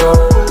woo-up drop.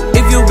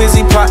 If you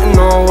busy plotting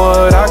on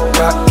what I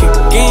got,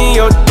 kick in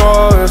your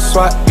door and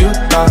swat you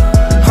thought.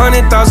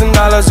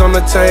 $100,000 on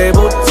the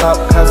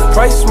tabletop. Half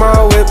price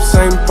my whip,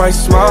 same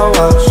price my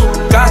watch.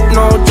 Got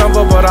no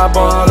jumper, but I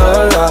ball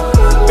a lot.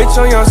 Bitch,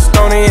 on your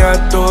stony,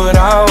 I do what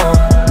I want.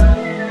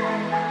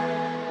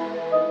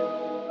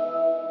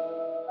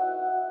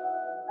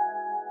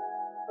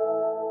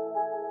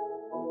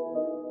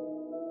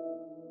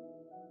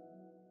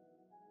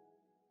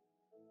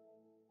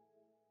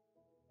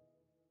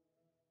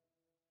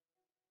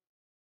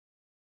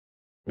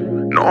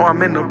 No,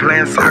 I'm in the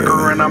playing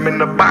soccer and I'm in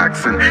the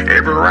boxing.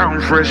 Every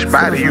round fresh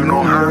body, you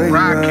know how I'm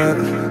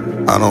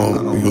rocking. I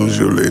don't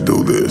usually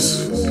do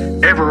this.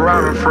 Every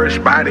round fresh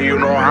body, you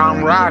know how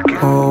I'm rocking.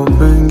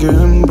 Hoping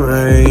and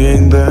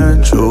praying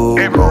that you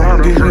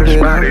gon' give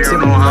it up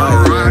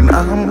tonight. And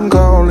I'm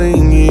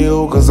calling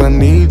you cause I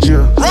need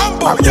you.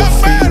 I can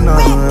feel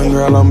nothing,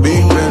 girl, I'm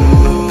beeping.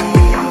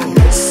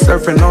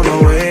 Surfing on the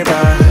way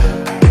by.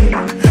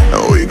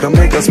 We can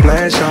make a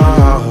splash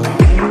on.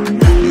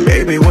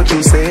 Baby, what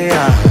you say?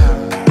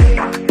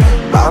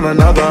 About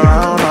another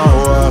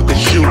round,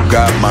 cause you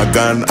got my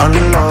gun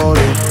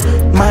unloaded.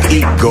 My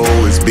ego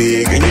is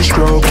big and you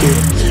stroke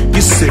it.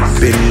 You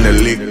sipping the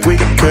liquid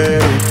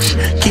courage.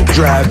 Keep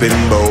driving,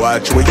 but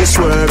watch where you're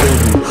swerving.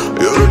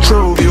 You're the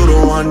truth, you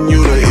the one,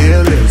 you the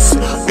illest.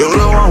 You're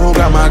the one who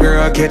got my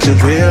girl catching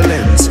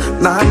feelings.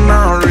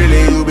 Nah,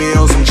 really, you be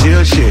on some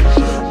chill shit.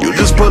 You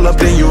just pull up,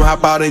 then you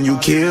hop out and you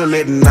kill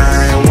it.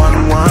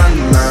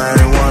 911,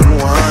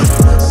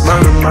 911.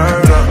 Murder,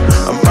 murder,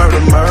 a murder,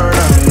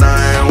 murder.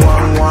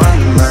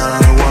 911,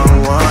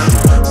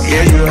 911.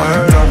 Yeah, you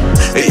heard her.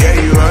 Yeah,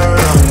 you heard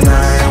her.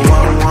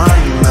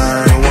 911,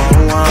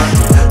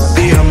 911.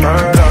 Be a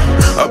murder,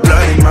 a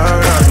bloody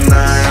murder.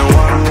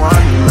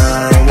 911,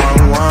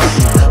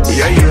 911.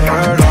 Yeah, you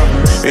heard her.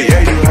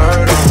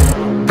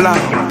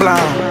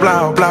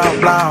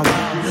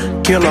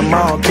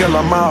 kill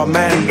 'em all,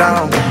 man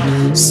down.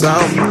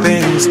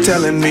 Something's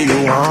telling me you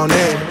want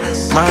it.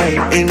 My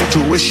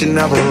intuition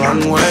never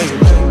run away.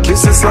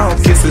 Kiss it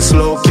soft, kiss it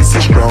slow, kiss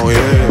it strong,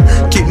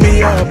 yeah. Keep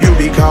me up, you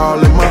be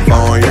calling my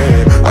phone,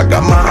 yeah. I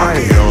got my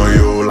eye on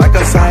you like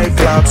a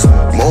cyclops.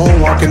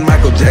 Moonwalking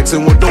Michael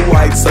Jackson with the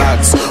White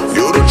Sox.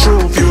 You the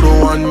truth, you the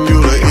one, you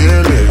the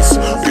illest.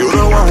 You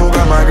the one who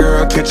got my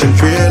girl catching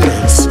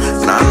feelings.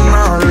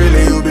 Nah,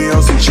 really, you be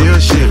on some chill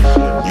shit.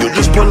 You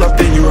just pull up,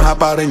 then you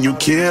hop out and you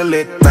kill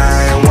it.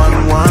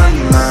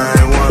 911,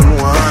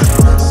 911.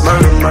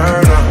 Murder,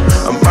 murder,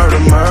 a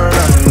murder,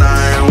 murder.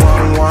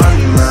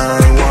 911,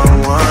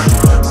 911.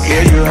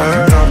 Yeah, you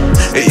heard him.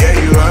 Yeah,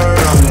 you heard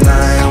him.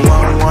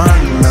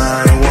 911,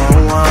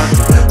 911.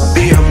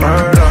 Be a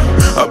murder,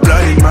 a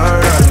bloody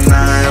murder.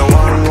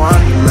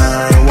 911,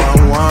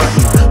 911.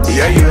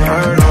 Yeah, you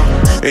heard him.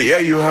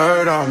 Yeah, you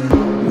heard him.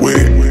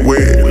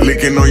 Wet,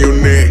 licking on your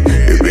neck.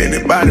 If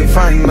anybody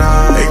find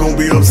out, they gon'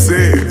 be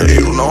upset.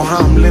 You know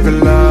how I'm living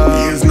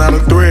life. It's not a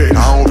threat. I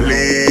don't flex.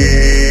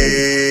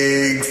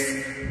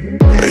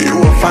 You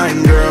a fine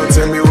girl,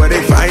 tell me where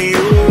they find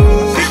you.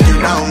 Take you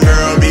down,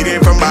 girl, beat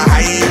it from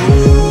behind you.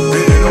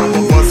 Bend it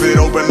over, bust it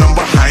open, I'm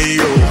behind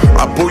you.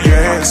 I pull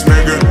your hand,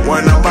 nigga,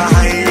 when I'm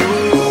behind you.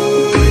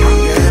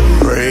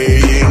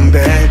 Praying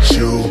that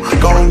you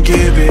gon'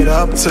 give it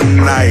up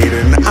tonight.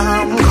 And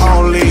I'm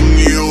calling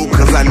you,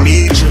 cause I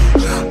need you.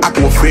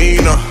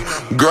 Aquafina,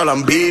 girl,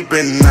 I'm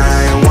beeping.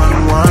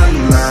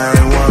 911,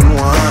 911.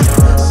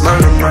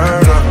 Murder,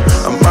 murder,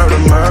 a murder,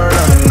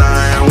 murder.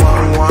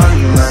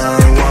 911,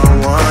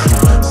 911.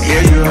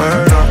 Yeah, you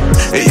heard him.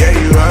 Yeah,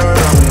 you heard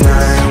him.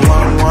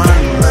 911,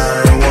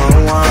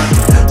 911.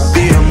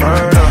 Be a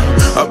murder,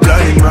 a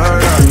bloody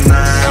murder.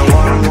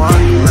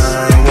 911,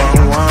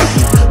 911.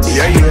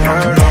 Yeah, you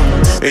heard him.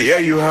 Yeah,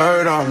 you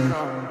heard him.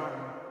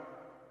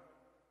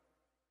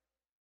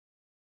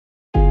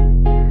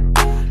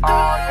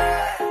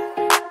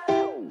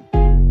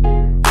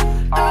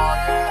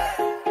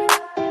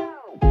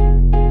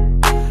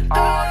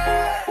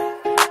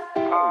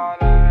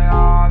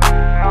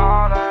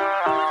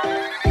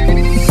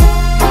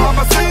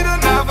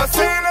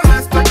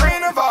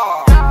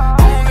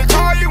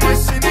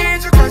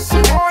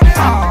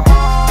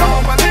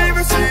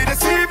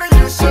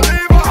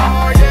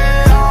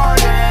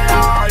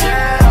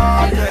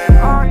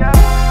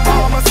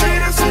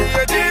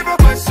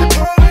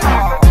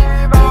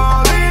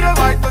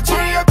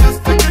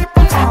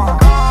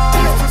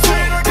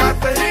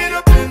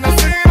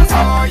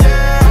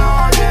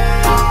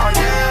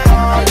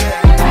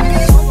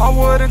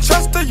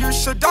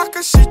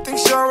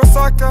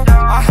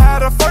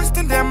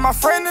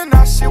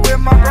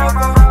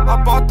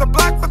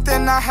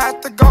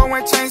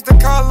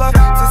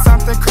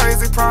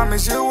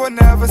 You will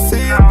never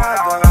see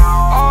another.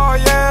 Oh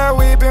yeah,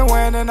 we've been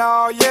winning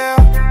all year.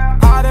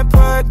 I done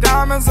put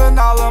diamonds in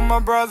all of my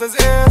brother's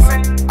ears.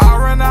 I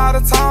run out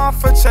of time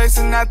for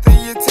chasing after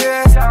your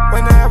tears.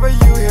 Whenever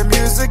you hear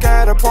music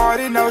at a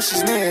party, know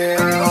she's near.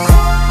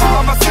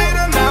 Mama said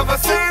I never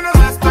seen her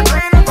less than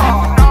green and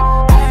ball.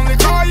 Only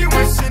call you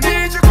when she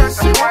needs you, cause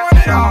she want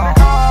it all.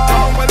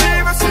 Don't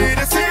believe her, she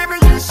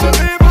deceiving, you should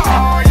leave her.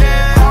 Oh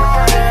yeah,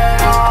 oh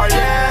yeah, oh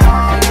yeah,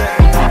 oh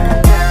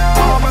yeah.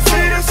 Mama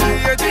said that she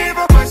a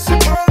diva, but she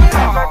pull it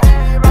off.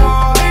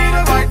 Lead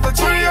her like the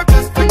tree up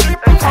just to keep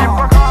her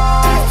calm.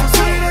 Used to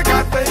see her,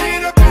 got the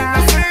heat up in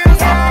the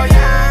cedars. Oh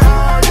yeah,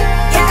 oh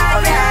yeah,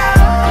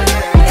 oh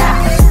yeah,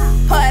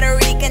 yeah. Puerto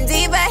Rican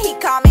diva, he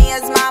call me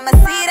his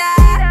mamacita.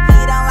 He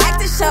don't like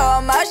to show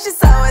emotion,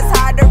 so it's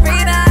hard to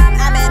read him.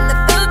 I'm in the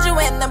Fuji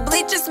in the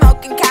bleachers,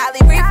 smoking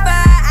Cali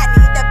reefer. I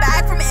need the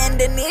bag from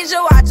Indonesia,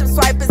 watch him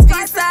swipe his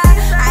visa.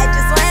 I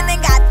just went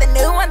and got the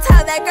new one,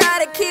 tell that girl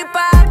to keep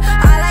up.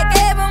 All I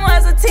gave him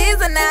was a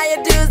teaser, now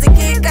your dude's a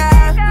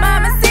geeker.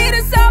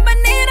 Mamacita so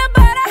bonita,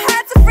 but I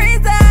had to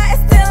freeze her. It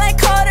still ain't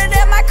colder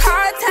than my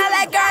car, tell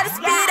that girl to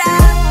speed up.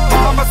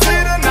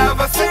 Mamacita,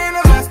 never seen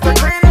her less than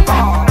green and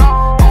ball.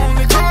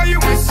 Only call you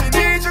when she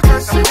needs you,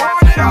 cause she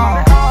want it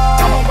all.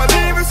 Don't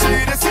believe her, she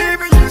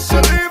deceiving, you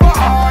should leave her.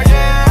 Oh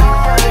yeah,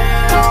 oh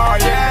yeah, oh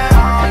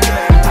yeah, oh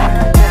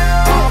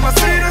yeah.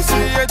 Mamacita,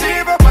 she a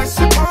diva, but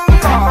she pull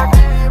it off.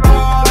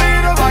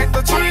 Lead her like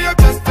the tree up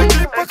just to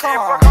keep her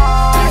calm.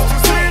 Used to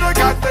see her,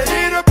 got the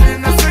heat up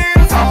in the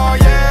cedars. Oh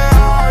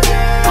yeah, oh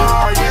yeah,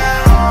 oh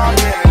yeah, oh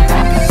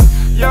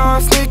yeah. You're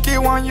a sneaky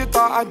one, you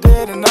thought I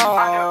didn't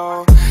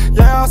know.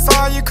 Yeah, I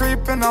saw you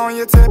creeping on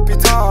your tippy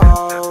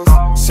toes.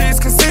 She's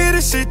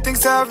conceited, she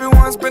thinks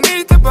everyone's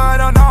beneath her, but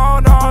oh no,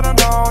 no, no,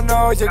 no,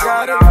 no, you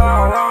got it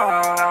all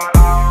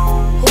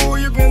wrong. Who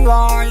you been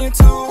lying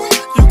to?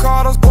 You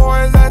call those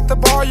boys at the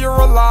bar, you're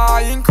a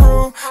lying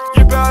crew.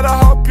 You better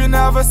hope you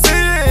never see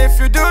her. If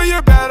you do,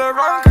 you better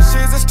run, cause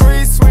she's a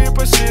street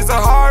sweeper, she's a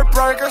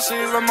heartbreaker,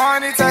 she's a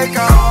money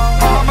taker.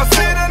 Mama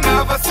said I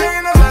never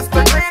seen her less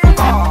than green and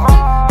ball.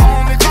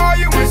 Only call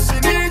you when she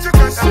needs you,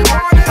 cause she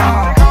want it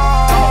all.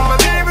 Don't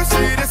believe her,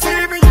 she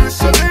deceiving, you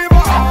should leave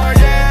her. Oh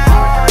yeah,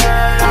 oh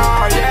yeah,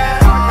 oh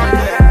yeah, oh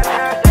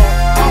yeah.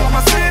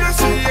 Mama said that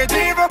she a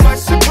diva, but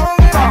she pull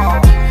it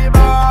off.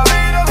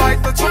 Lead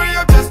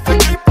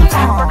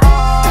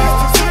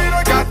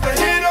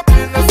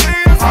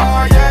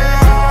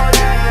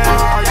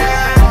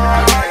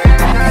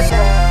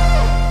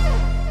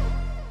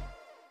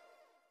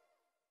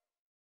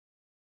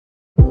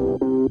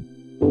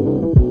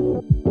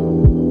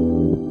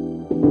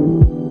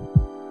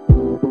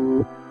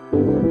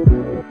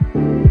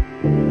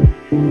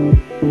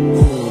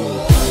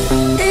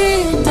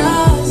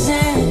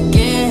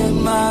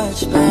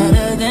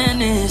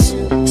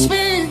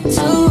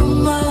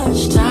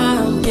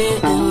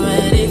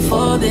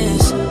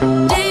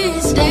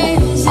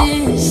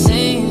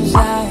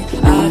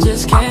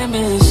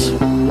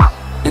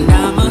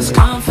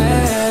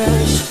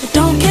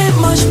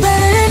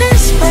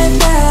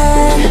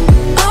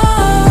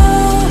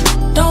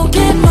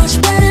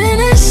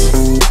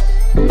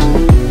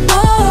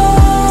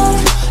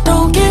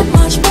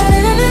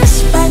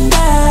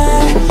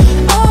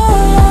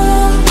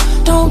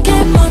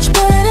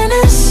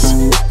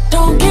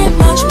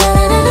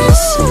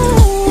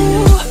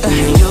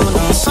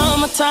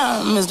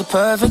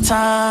perfect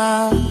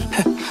time.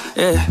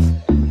 Yeah,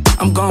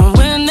 I'm gonna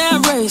win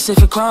that race if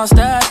you cross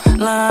that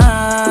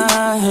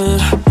line.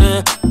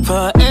 Yeah.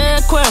 For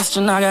every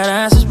question, I got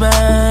answers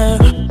back.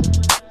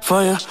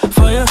 For you,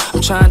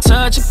 I'm trying to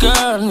touch a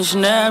girl in each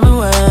and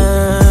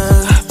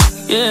everywhere.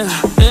 Yeah,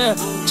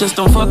 just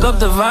don't fuck up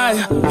the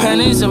vibe.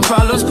 Pennies and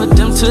problems, put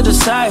them to the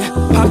side.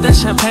 Pop that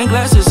champagne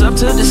glasses up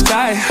to the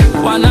sky.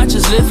 Why not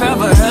just live,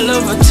 have a hell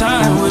of a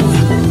time with me?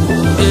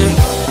 Yeah.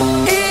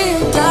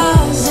 It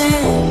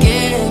doesn't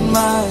get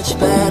much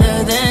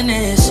better than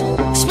this.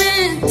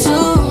 Spend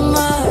too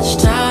much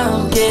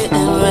time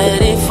getting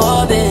ready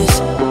for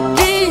this.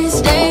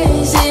 These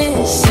days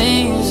it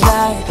seems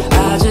like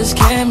I just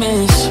can't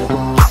miss.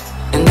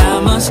 And I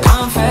must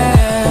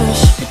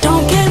confess, it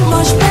don't get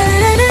much better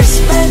than this,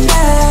 baby.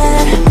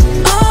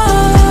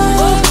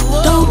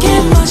 Oh, don't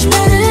get much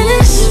better than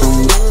this.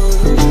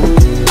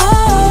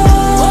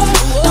 Oh,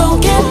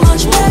 don't get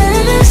much better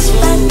than this,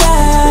 baby.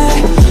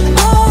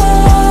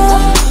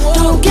 Oh,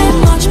 don't get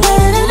much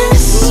better than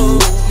this.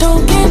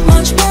 Don't get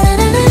much better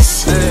than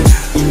this.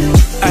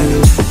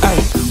 Ay,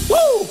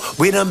 woo!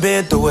 We done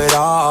been through it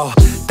all.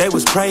 They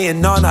was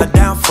praying on our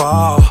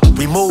downfall.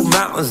 We moved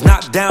mountains,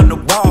 knocked down the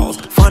walls.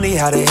 Funny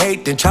how they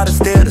hate, then try to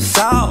steal the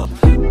soul.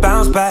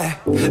 Bounce back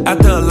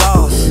after a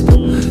loss.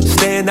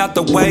 Staying out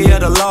the way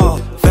of the law.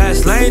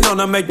 Fast lane on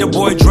to make the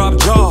boy drop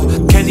jaw.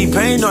 Candy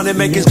paint on it,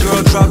 make his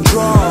girl drop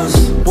draws.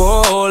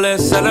 Whoa,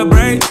 let's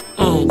celebrate.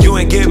 You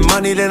ain't get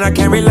money, then I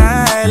can't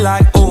relate.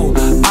 Like, ooh,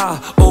 ah,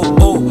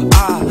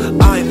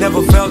 I ain't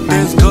never felt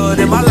this good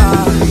in my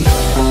life.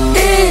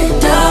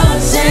 It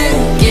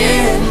doesn't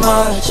get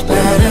much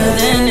better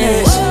than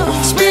this.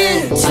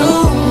 Spend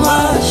too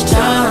much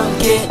time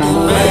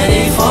getting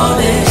ready for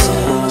this.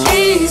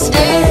 These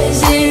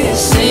days it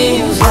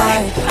seems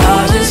like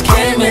I just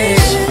can't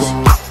miss.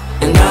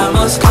 And I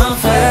must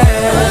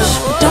confess,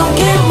 don't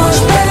get much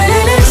better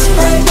than this,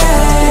 baby.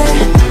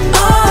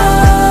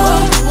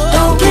 Oh,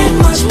 don't get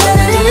much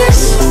better than this.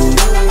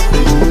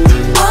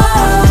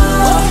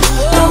 Oh,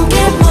 don't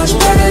get much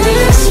better than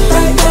this,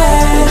 baby.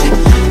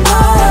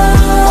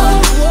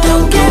 Oh,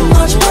 don't get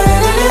much better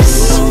than this.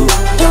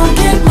 Don't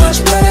get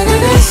much better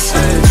than this.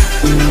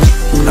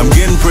 I'm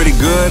getting pretty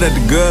good at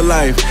the good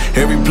life.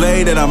 Every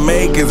play that I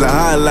make is a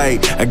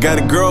highlight. I got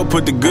a girl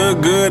put the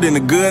good in the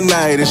good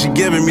night. And she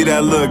giving me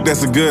that look,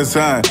 that's a good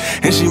sign.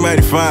 And she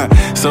mighty fine,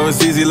 so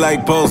it's easy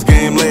like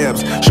post-game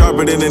layups.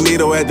 Sharper than a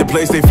needle at the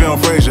place they film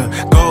Frasier.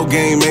 Gold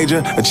game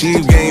major,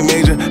 achieve game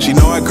major. She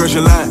know I crush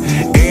a lot,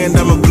 and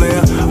I'm a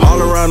player.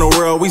 All around the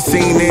world, we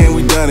seen it and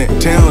we done it.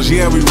 Towns,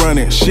 yeah, we run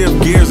it.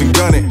 Shift gears and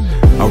gun it.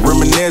 I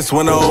reminisce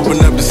when I open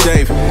up the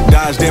safe.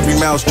 Dodged every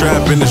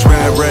mousetrap in this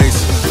rat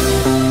race.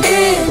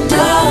 It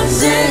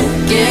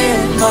doesn't get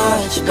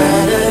much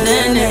better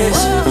than this.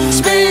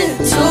 Spend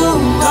too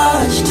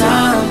much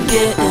time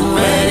getting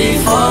ready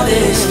for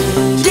this.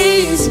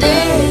 These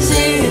days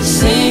it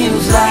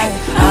seems like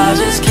I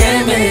just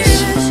can't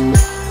miss.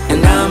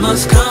 And I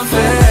must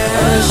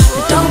confess,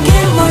 it don't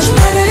get much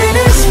better than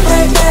this,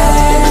 baby.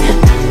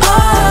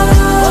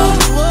 Oh,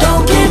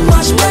 don't get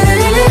much better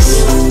than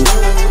this.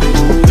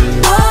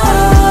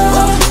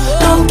 Oh,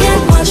 don't get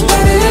much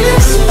better than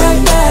this,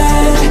 baby.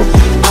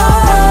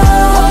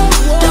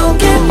 Don't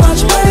get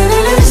much better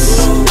than this.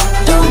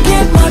 Don't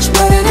get much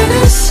better than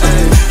this.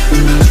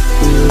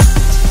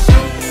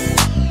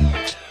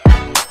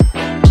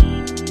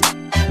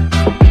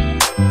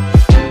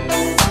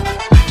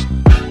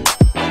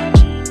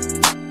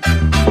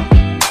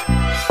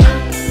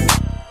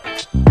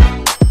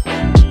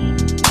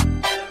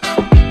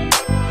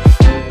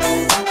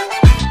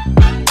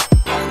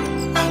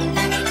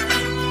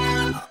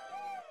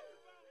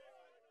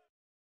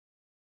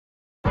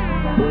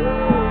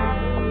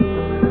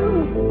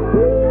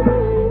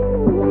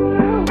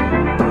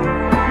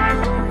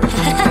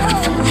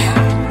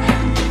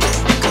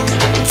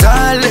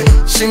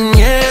 Sin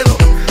miedo,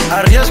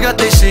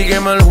 arriésgate y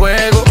sígueme el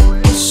juego.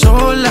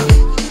 Sola,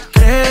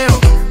 creo,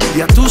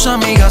 y a tus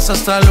amigas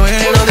hasta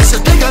luego. No des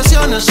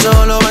explicaciones,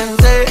 solo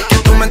vente. Que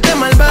tu mente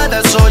malvada,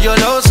 eso yo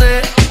lo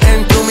sé.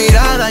 En tu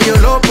mirada yo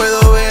lo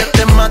puedo ver.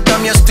 Te mata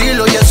mi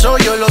estilo y eso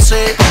yo lo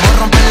sé. Vamos a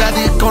romper la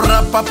disco,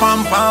 rapa,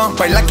 pam, pam.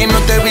 Baila que no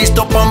te he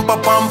visto, pam,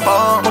 pam, pam,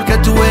 pam. Porque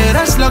tú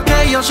eres lo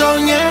que yo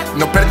soñé.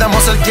 No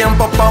perdamos el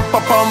tiempo, pam,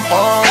 pam, pam,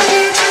 pam.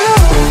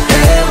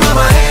 Hey,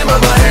 mama, hey,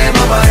 mama, hey,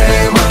 mama,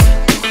 hey, mama.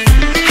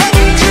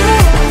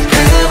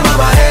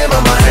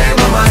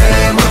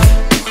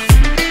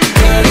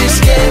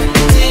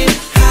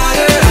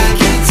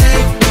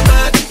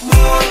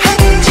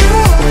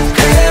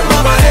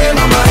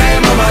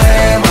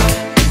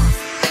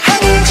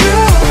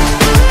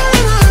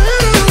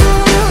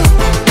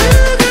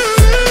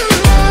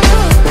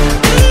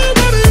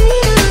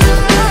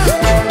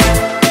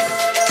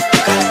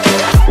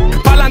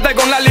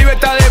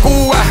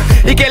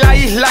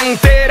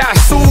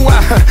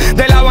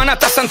 De La Habana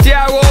hasta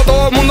Santiago,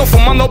 todo el mundo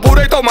fumando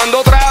puro y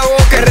tomando trago.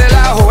 Que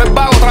relajo, el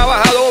vago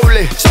trabaja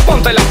doble. So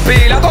ponte las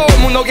pilas, todo el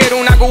mundo quiere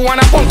una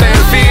cubana, ponte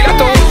en fila.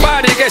 Todo un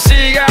party que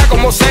siga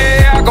como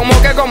sea, como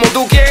que como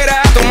tú quieras,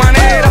 a tu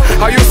manera.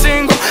 How you see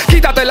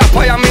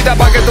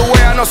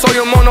no soy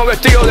un mono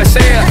vestido de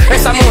seda.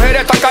 Esa mujer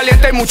está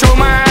caliente y mucho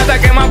más. Te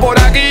queman por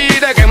aquí,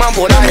 te queman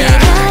por allá.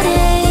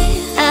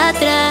 Miraré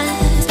atrás,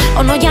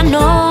 oh no, ya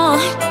no.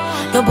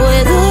 No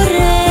puedo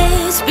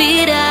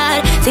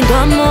respirar sin tu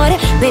amor,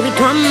 baby,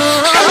 tu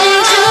amor.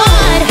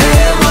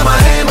 Hey mama,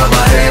 hey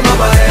mama, hey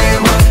mama, hey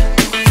mama.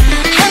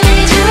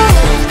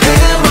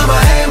 Hey mama,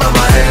 hey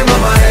mama, hey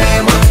mama,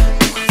 hey mama.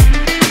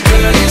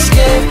 Girl, it's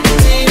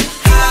getting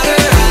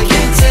hotter, I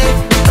can't take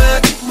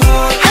much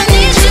more. I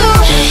need you.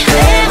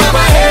 Hey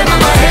mama, hey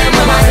mama, hey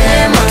mama,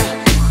 hey mama.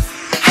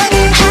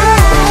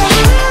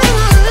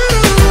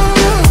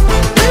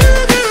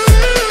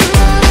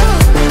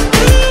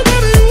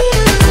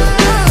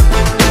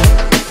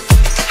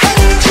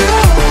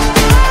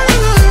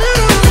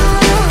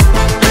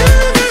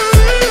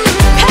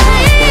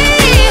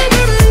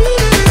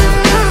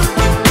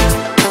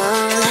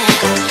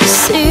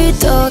 Si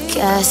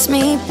tocas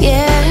mi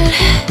piel,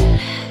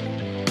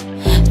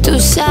 tú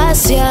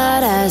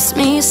saciarás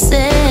mi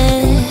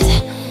sed.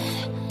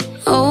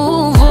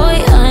 Oh,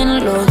 voy a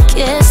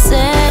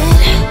enloquecer.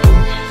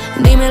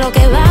 Dime lo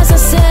que vas a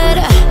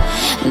hacer.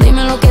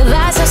 Dime lo que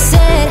vas a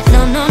hacer.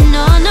 No, no,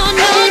 no, no,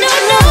 no, no,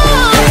 no.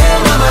 Hey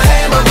mama,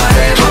 hey mama,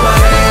 hey mama,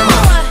 hey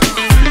mama.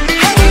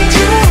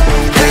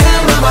 Hey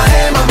mama,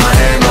 hey mama,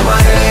 hey mama,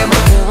 hey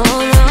mama.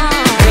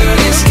 Girl,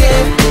 it's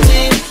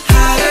getting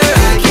hotter,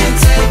 I can't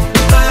take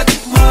much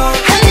more.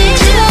 I need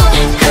you.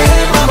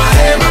 Hey mama,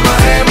 hey mama,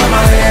 hey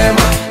mama, hey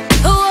mama.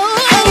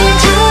 I need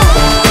you.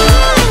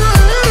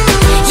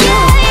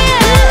 Yeah,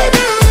 yeah.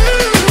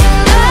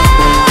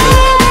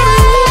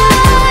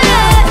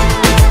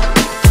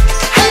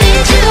 I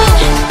need you.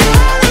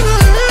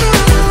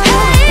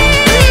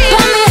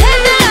 Pa' mi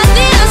gente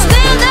latina,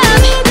 stand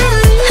up.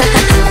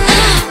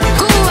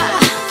 Cuba.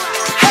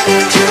 I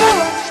need you.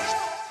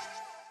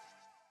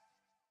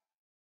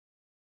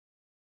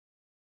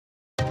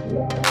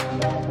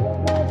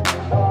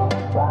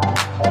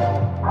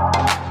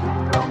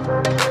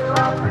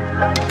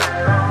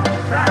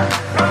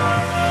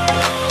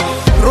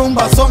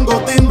 Rumba, songo,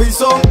 timba y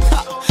son,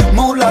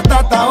 mulata,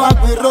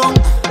 tabaco y ron.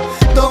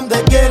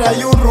 Donde quiera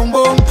hay un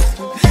rumbón.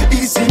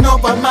 Y si no,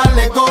 pa' el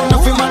malecón.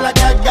 Nos fuimos a la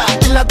carga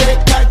y la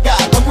descarga.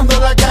 Todo el mundo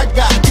la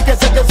carga y que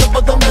sé que eso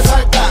por donde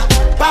salga.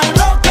 Pa'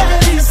 lo que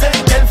dicen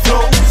que el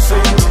flow se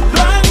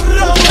lo han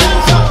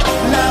robado.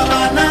 La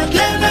Habana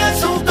tiene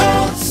su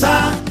cosa.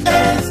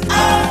 Es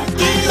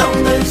aquí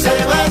donde se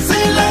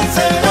vacila y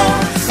se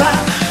goza.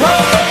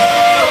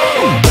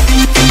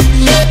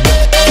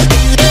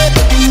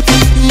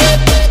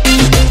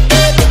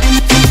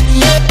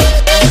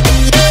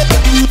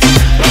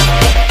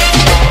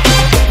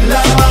 La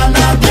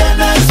Habana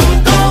tiene su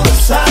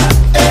cosa,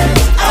 es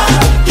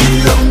aquí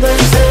donde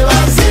se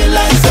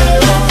vacila y se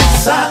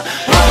goza.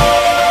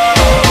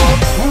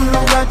 Un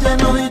lugar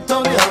lleno de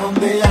historia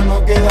donde ya no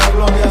queda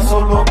gloria,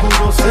 solo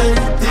puro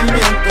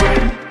sentimiento.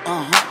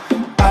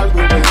 Algo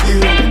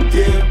perdido en el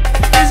tiempo.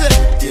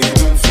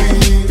 Tiene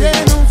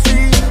un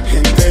fin,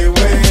 gente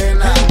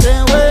buena, que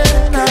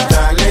te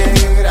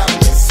alegra a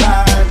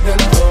pesar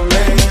del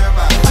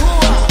problema.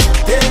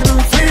 Tiene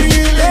un fin,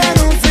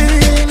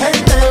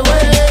 gente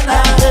buena,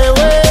 que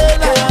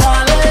te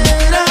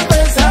alegra a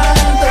pesar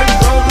del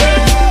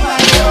problema.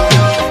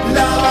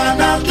 La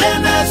Habana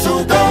tiene su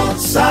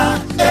cosa,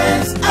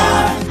 es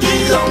aquí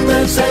donde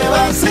se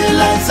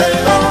vacila y se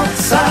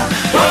goza.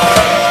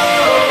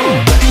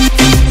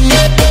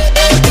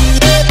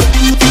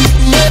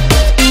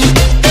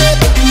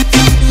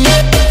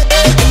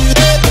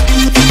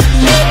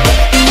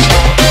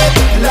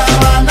 La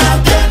Habana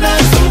tiene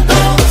su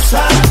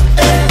cosa,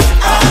 es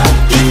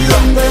aquí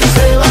donde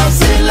se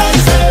vacila y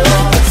se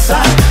goza.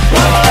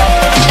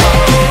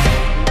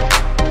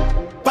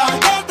 Pa'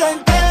 que te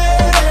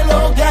enteres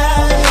lo que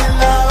hay en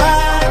La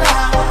Habana.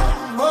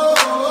 No,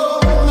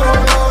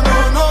 no,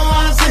 no,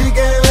 así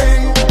que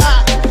ven.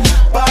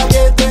 Pa'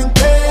 que te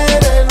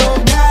enteres lo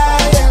que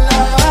hay en La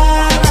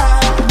Habana.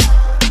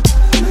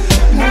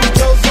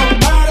 Muchos son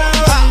para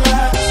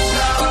bailar.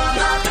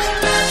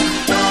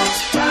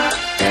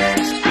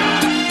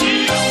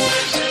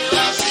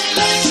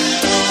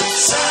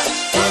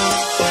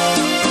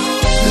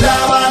 La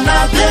Habana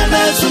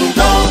tiene su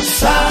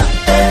cosa,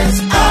 es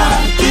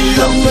aquí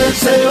donde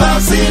se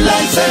vacila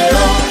y se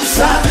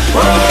goza.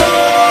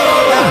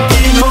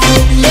 Latino.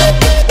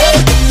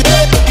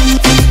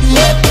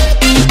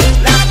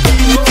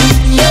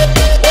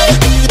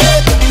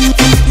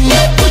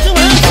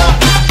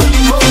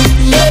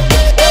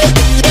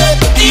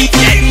 DJ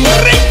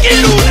Enrique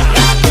Luna,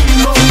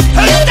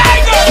 el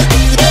Tiger,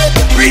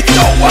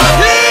 Rito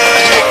Wale.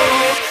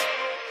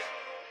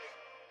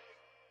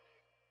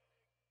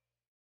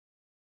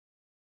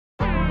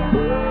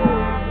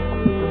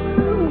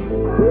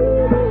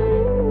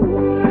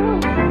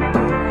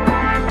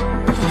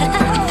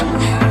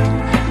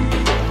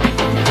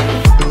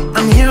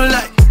 I'm here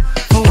like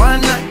for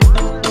one night,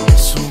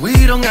 so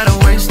we don't gotta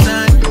waste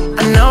time.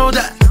 I know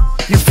that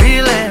you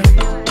feel it.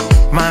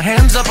 My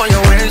hands up on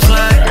your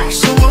waistline,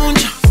 so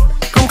won't you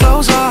come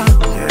closer?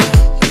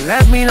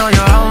 Let me know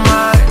you're all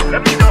mine.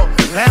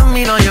 Let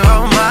me know you're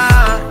all mine.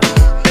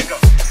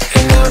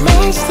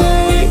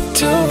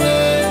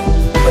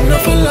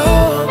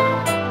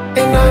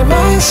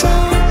 say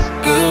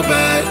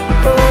goodbye,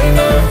 but right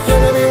now, yeah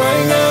baby,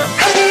 right now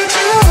I need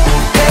you.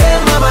 Hey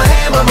mama,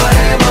 hey mama,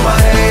 hey mama,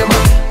 hey mama.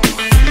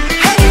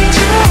 I need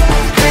you.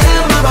 Hey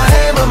mama,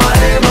 hey mama,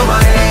 hey mama,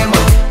 hey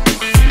mama.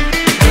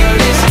 Girl,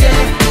 it's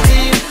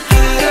getting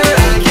hotter,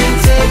 I can't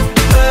take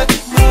much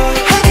more.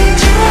 I need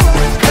you.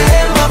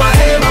 Hey mama,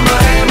 hey mama,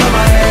 hey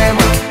mama, hey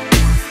mama.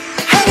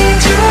 I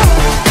need you.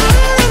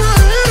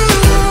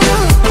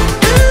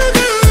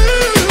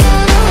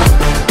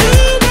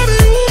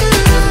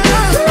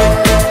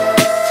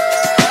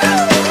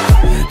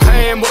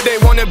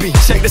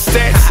 Check the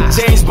stats,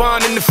 James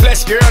Bond in the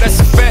flesh, girl, that's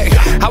a fact.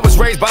 I was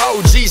raised by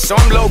OG, so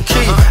I'm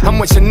low-key. I'm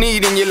what you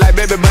need in your life,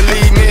 baby,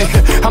 believe me.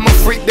 I'm a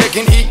freak that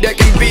can eat, that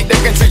can beat, that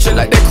can treat you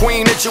like that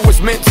queen that you was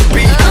meant to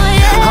be.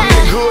 I'm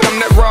that good, I'm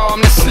that raw,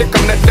 I'm that slick,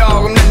 I'm that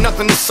dog, I'm that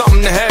nothing to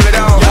something to have it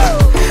all.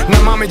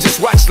 Now mommy just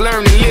watch,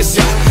 learn, and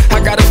listen. I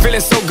got her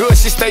feeling so good,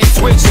 she stays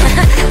switching.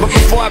 But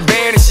before I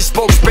banned it, she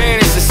spoke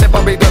Spanish. She said,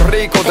 Papito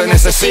Rico, te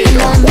necesito.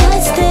 I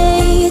might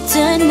stay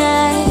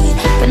tonight,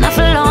 but not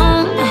for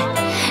long.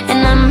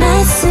 And I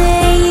might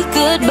say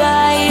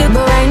goodbye,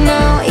 but right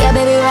now, yeah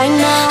baby, right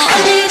now I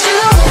need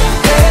you.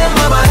 Hey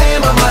mama, hey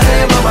mama,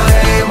 hey mama,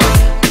 hey mama.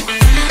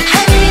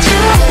 I need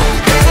you.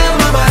 Hey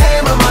mama,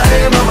 hey mama,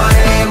 hey mama,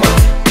 hey mama.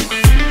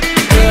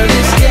 Girl,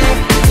 it's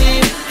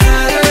getting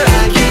hotter,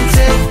 I can't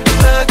take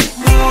much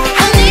more.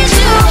 I need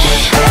you.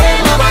 Hey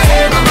mama,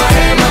 hey mama,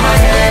 hey mama,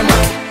 hey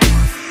mama.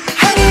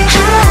 I need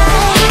you.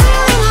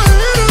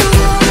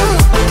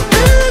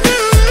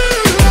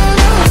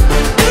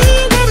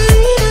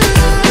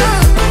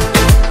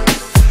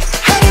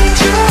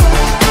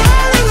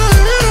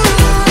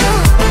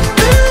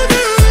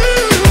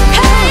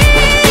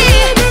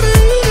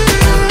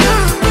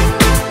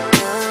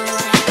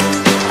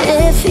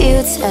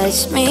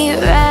 Touch me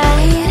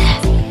right.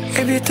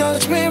 If you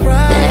touch me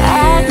right, then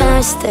I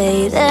might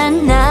stay the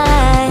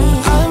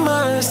night. I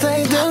might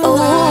stay the night.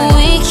 Oh,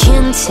 we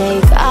can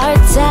take our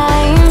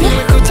time.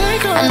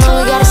 I know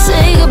we gotta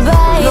say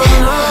goodbye.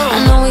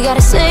 I know we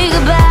gotta say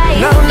goodbye.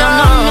 No, no,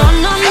 no, no,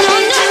 no, no,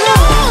 no, no.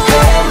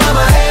 Hey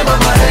mama, hey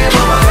mama, hey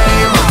mama,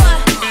 hey mama.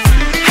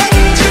 I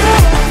need you.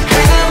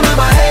 Hey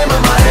mama, hey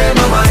mama, hey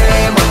mama,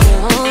 hey mama.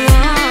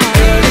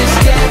 Girl, it's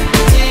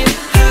getting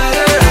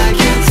hotter, I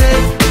can't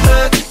take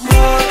much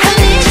more. I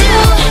need you.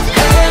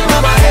 Hey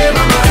mama, hey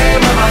mama, hey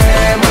mama,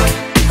 hey mama.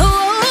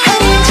 I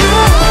need you.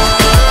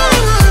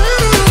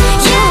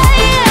 Yeah,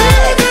 yeah.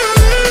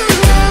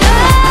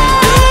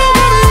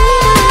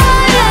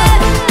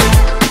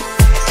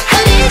 I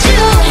need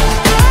you.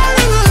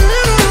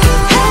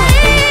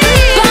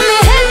 Pa' mi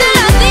gente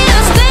latina,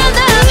 stand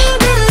up.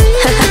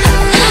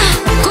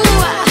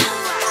 Cuba.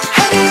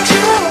 I need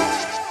you.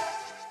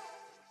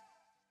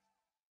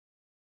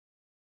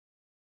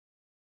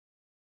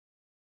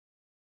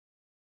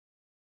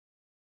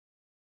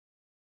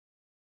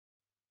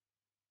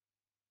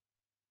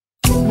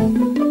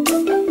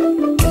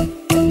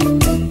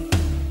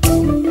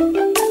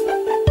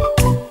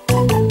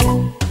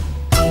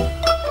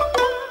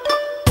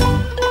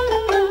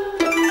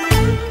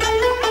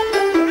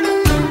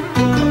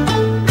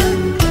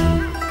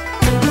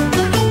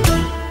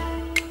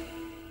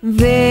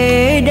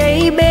 Về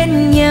đây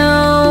bên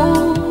nhau,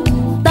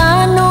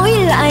 ta nối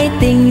lại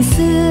tình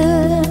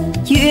xưa,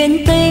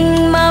 chuyện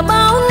tình mà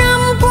bao năm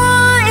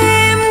qua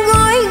em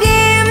gói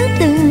ghém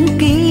từng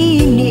kỷ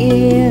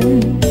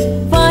niệm.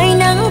 Phai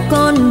nắng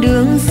con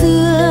đường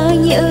xưa,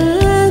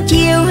 những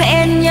chiều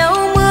hẹn nhau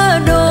mưa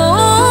đổ,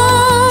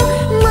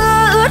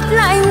 mưa ướt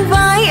lạnh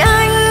vai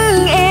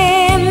anh,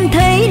 em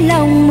thấy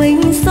lòng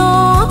mình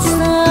xót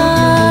xa.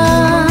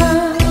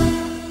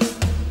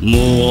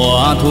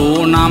 Mùa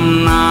thu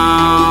năm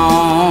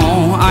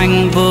nào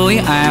anh với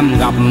em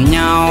gặp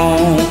nhau,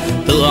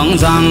 tưởng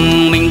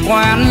rằng mình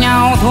quen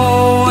nhau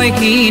thôi,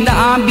 khi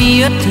đã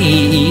biết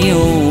thì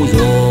yêu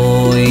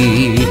rồi.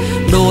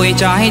 Đôi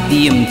trái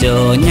tim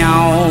chờ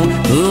nhau,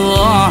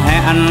 hứa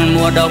hẹn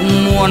mùa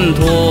đông muôn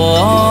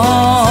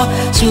thuở.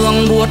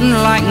 Sương buốt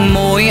lạnh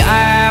môi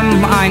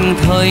em, anh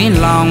thấy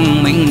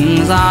lòng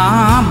mình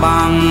giá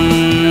băng.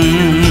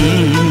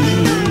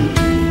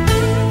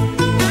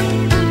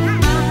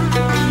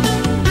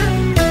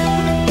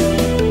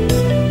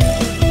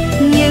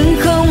 Nhưng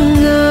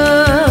không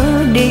ngờ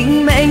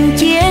định mệnh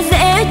chia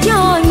rẽ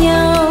cho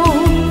nhau,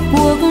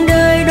 cuộc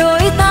đời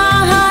đôi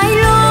ta hai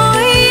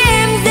lối,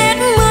 em rét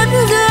mướt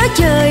giữa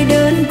trời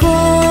đơn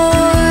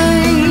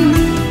côi.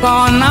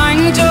 Còn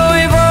anh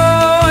chơi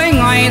vơi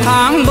ngày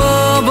tháng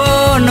bơ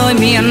vơ nơi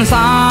miền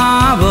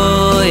xa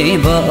vời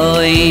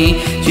vợi,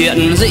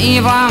 chuyện dĩ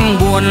vang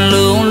buồn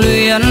lưu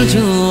luyến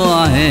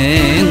chưa hề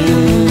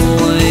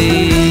nguôi.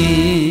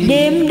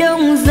 Đêm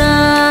đông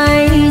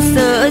dài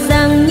sợ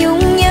rằng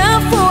nhung nhớ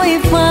phôi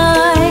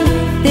phai,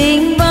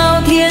 tình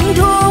vào thiên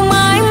thu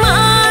mãi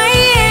mãi,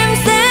 em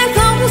sẽ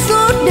khóc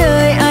suốt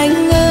đời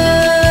anh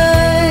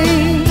ơi.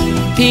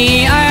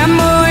 Thì em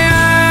ơi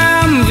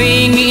em,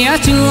 vì nghĩa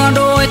chưa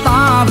đôi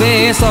ta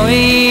về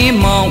xây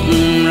mộng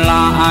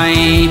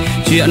lại,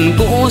 chuyện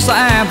cũ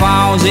sẽ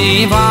vào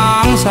dĩ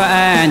vãng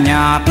sẽ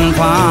nhạt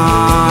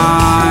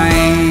phai.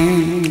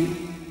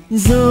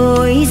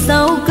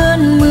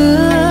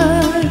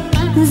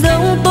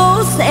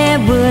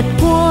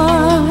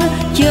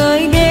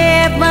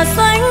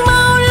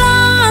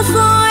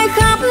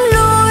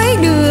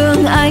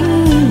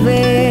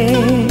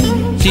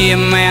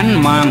 chim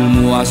én màng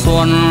mùa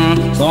xuân,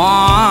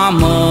 xóa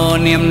mờ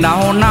niềm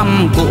đau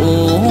năm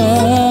cũ.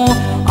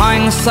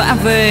 Anh sẽ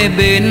về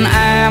bên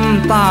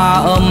em,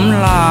 ta ấm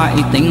lại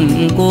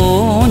tình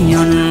cố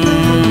nhân.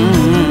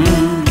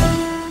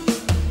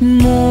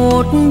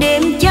 Một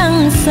đêm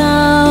trăng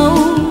sao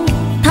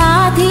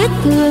tha thiết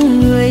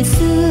thương người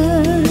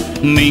xưa,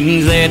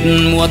 mình dệt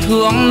mùa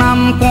thương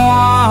năm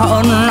qua,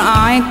 ân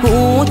ái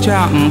cũ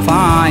chẳng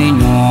phai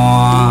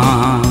nhòa.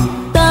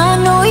 Ta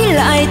nối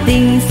lại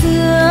tình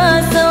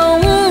xưa,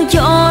 sống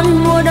trọn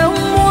mùa đông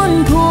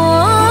muôn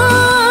thuở.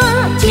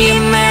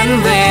 Chim én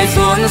về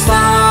xuân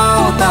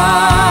sao,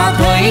 ta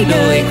thấy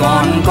đời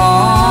còn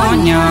có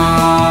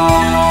nhau.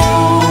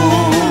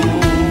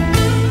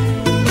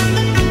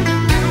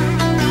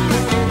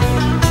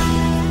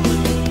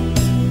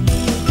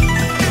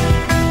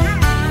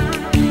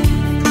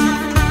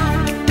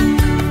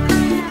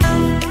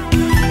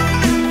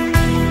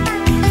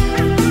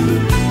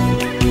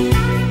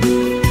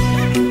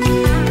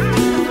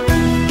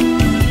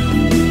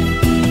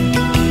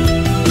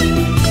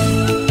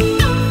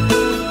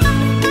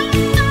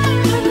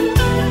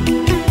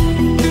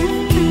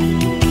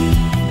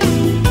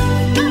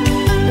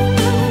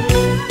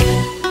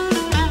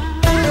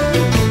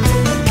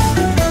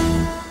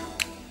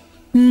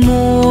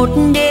 Một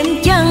đêm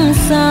trăng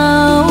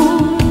sao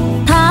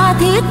tha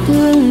thiết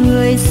thương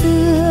người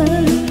xưa,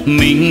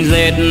 mình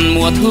dệt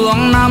mùa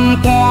thương năm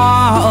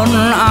qua,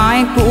 ân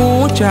ái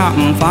cũ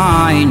chẳng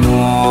phai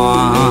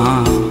nhòa.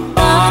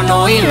 Ta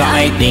nối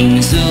lại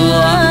tình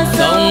xưa,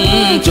 sống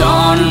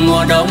trọn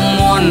mùa đông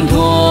muôn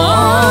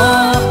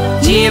thuở.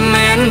 Chim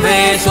én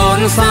về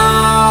xuân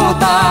sao,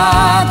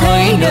 ta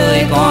thấy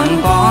đời còn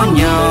có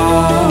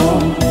nhau.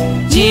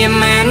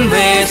 Chim én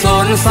về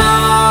xuân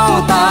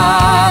sao,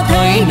 ta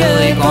thấy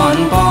đời còn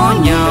có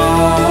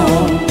nhau.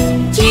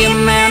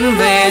 Chim én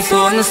về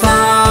xuân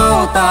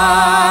sao,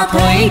 ta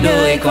thấy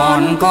đời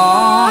còn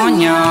có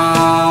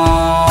nhau.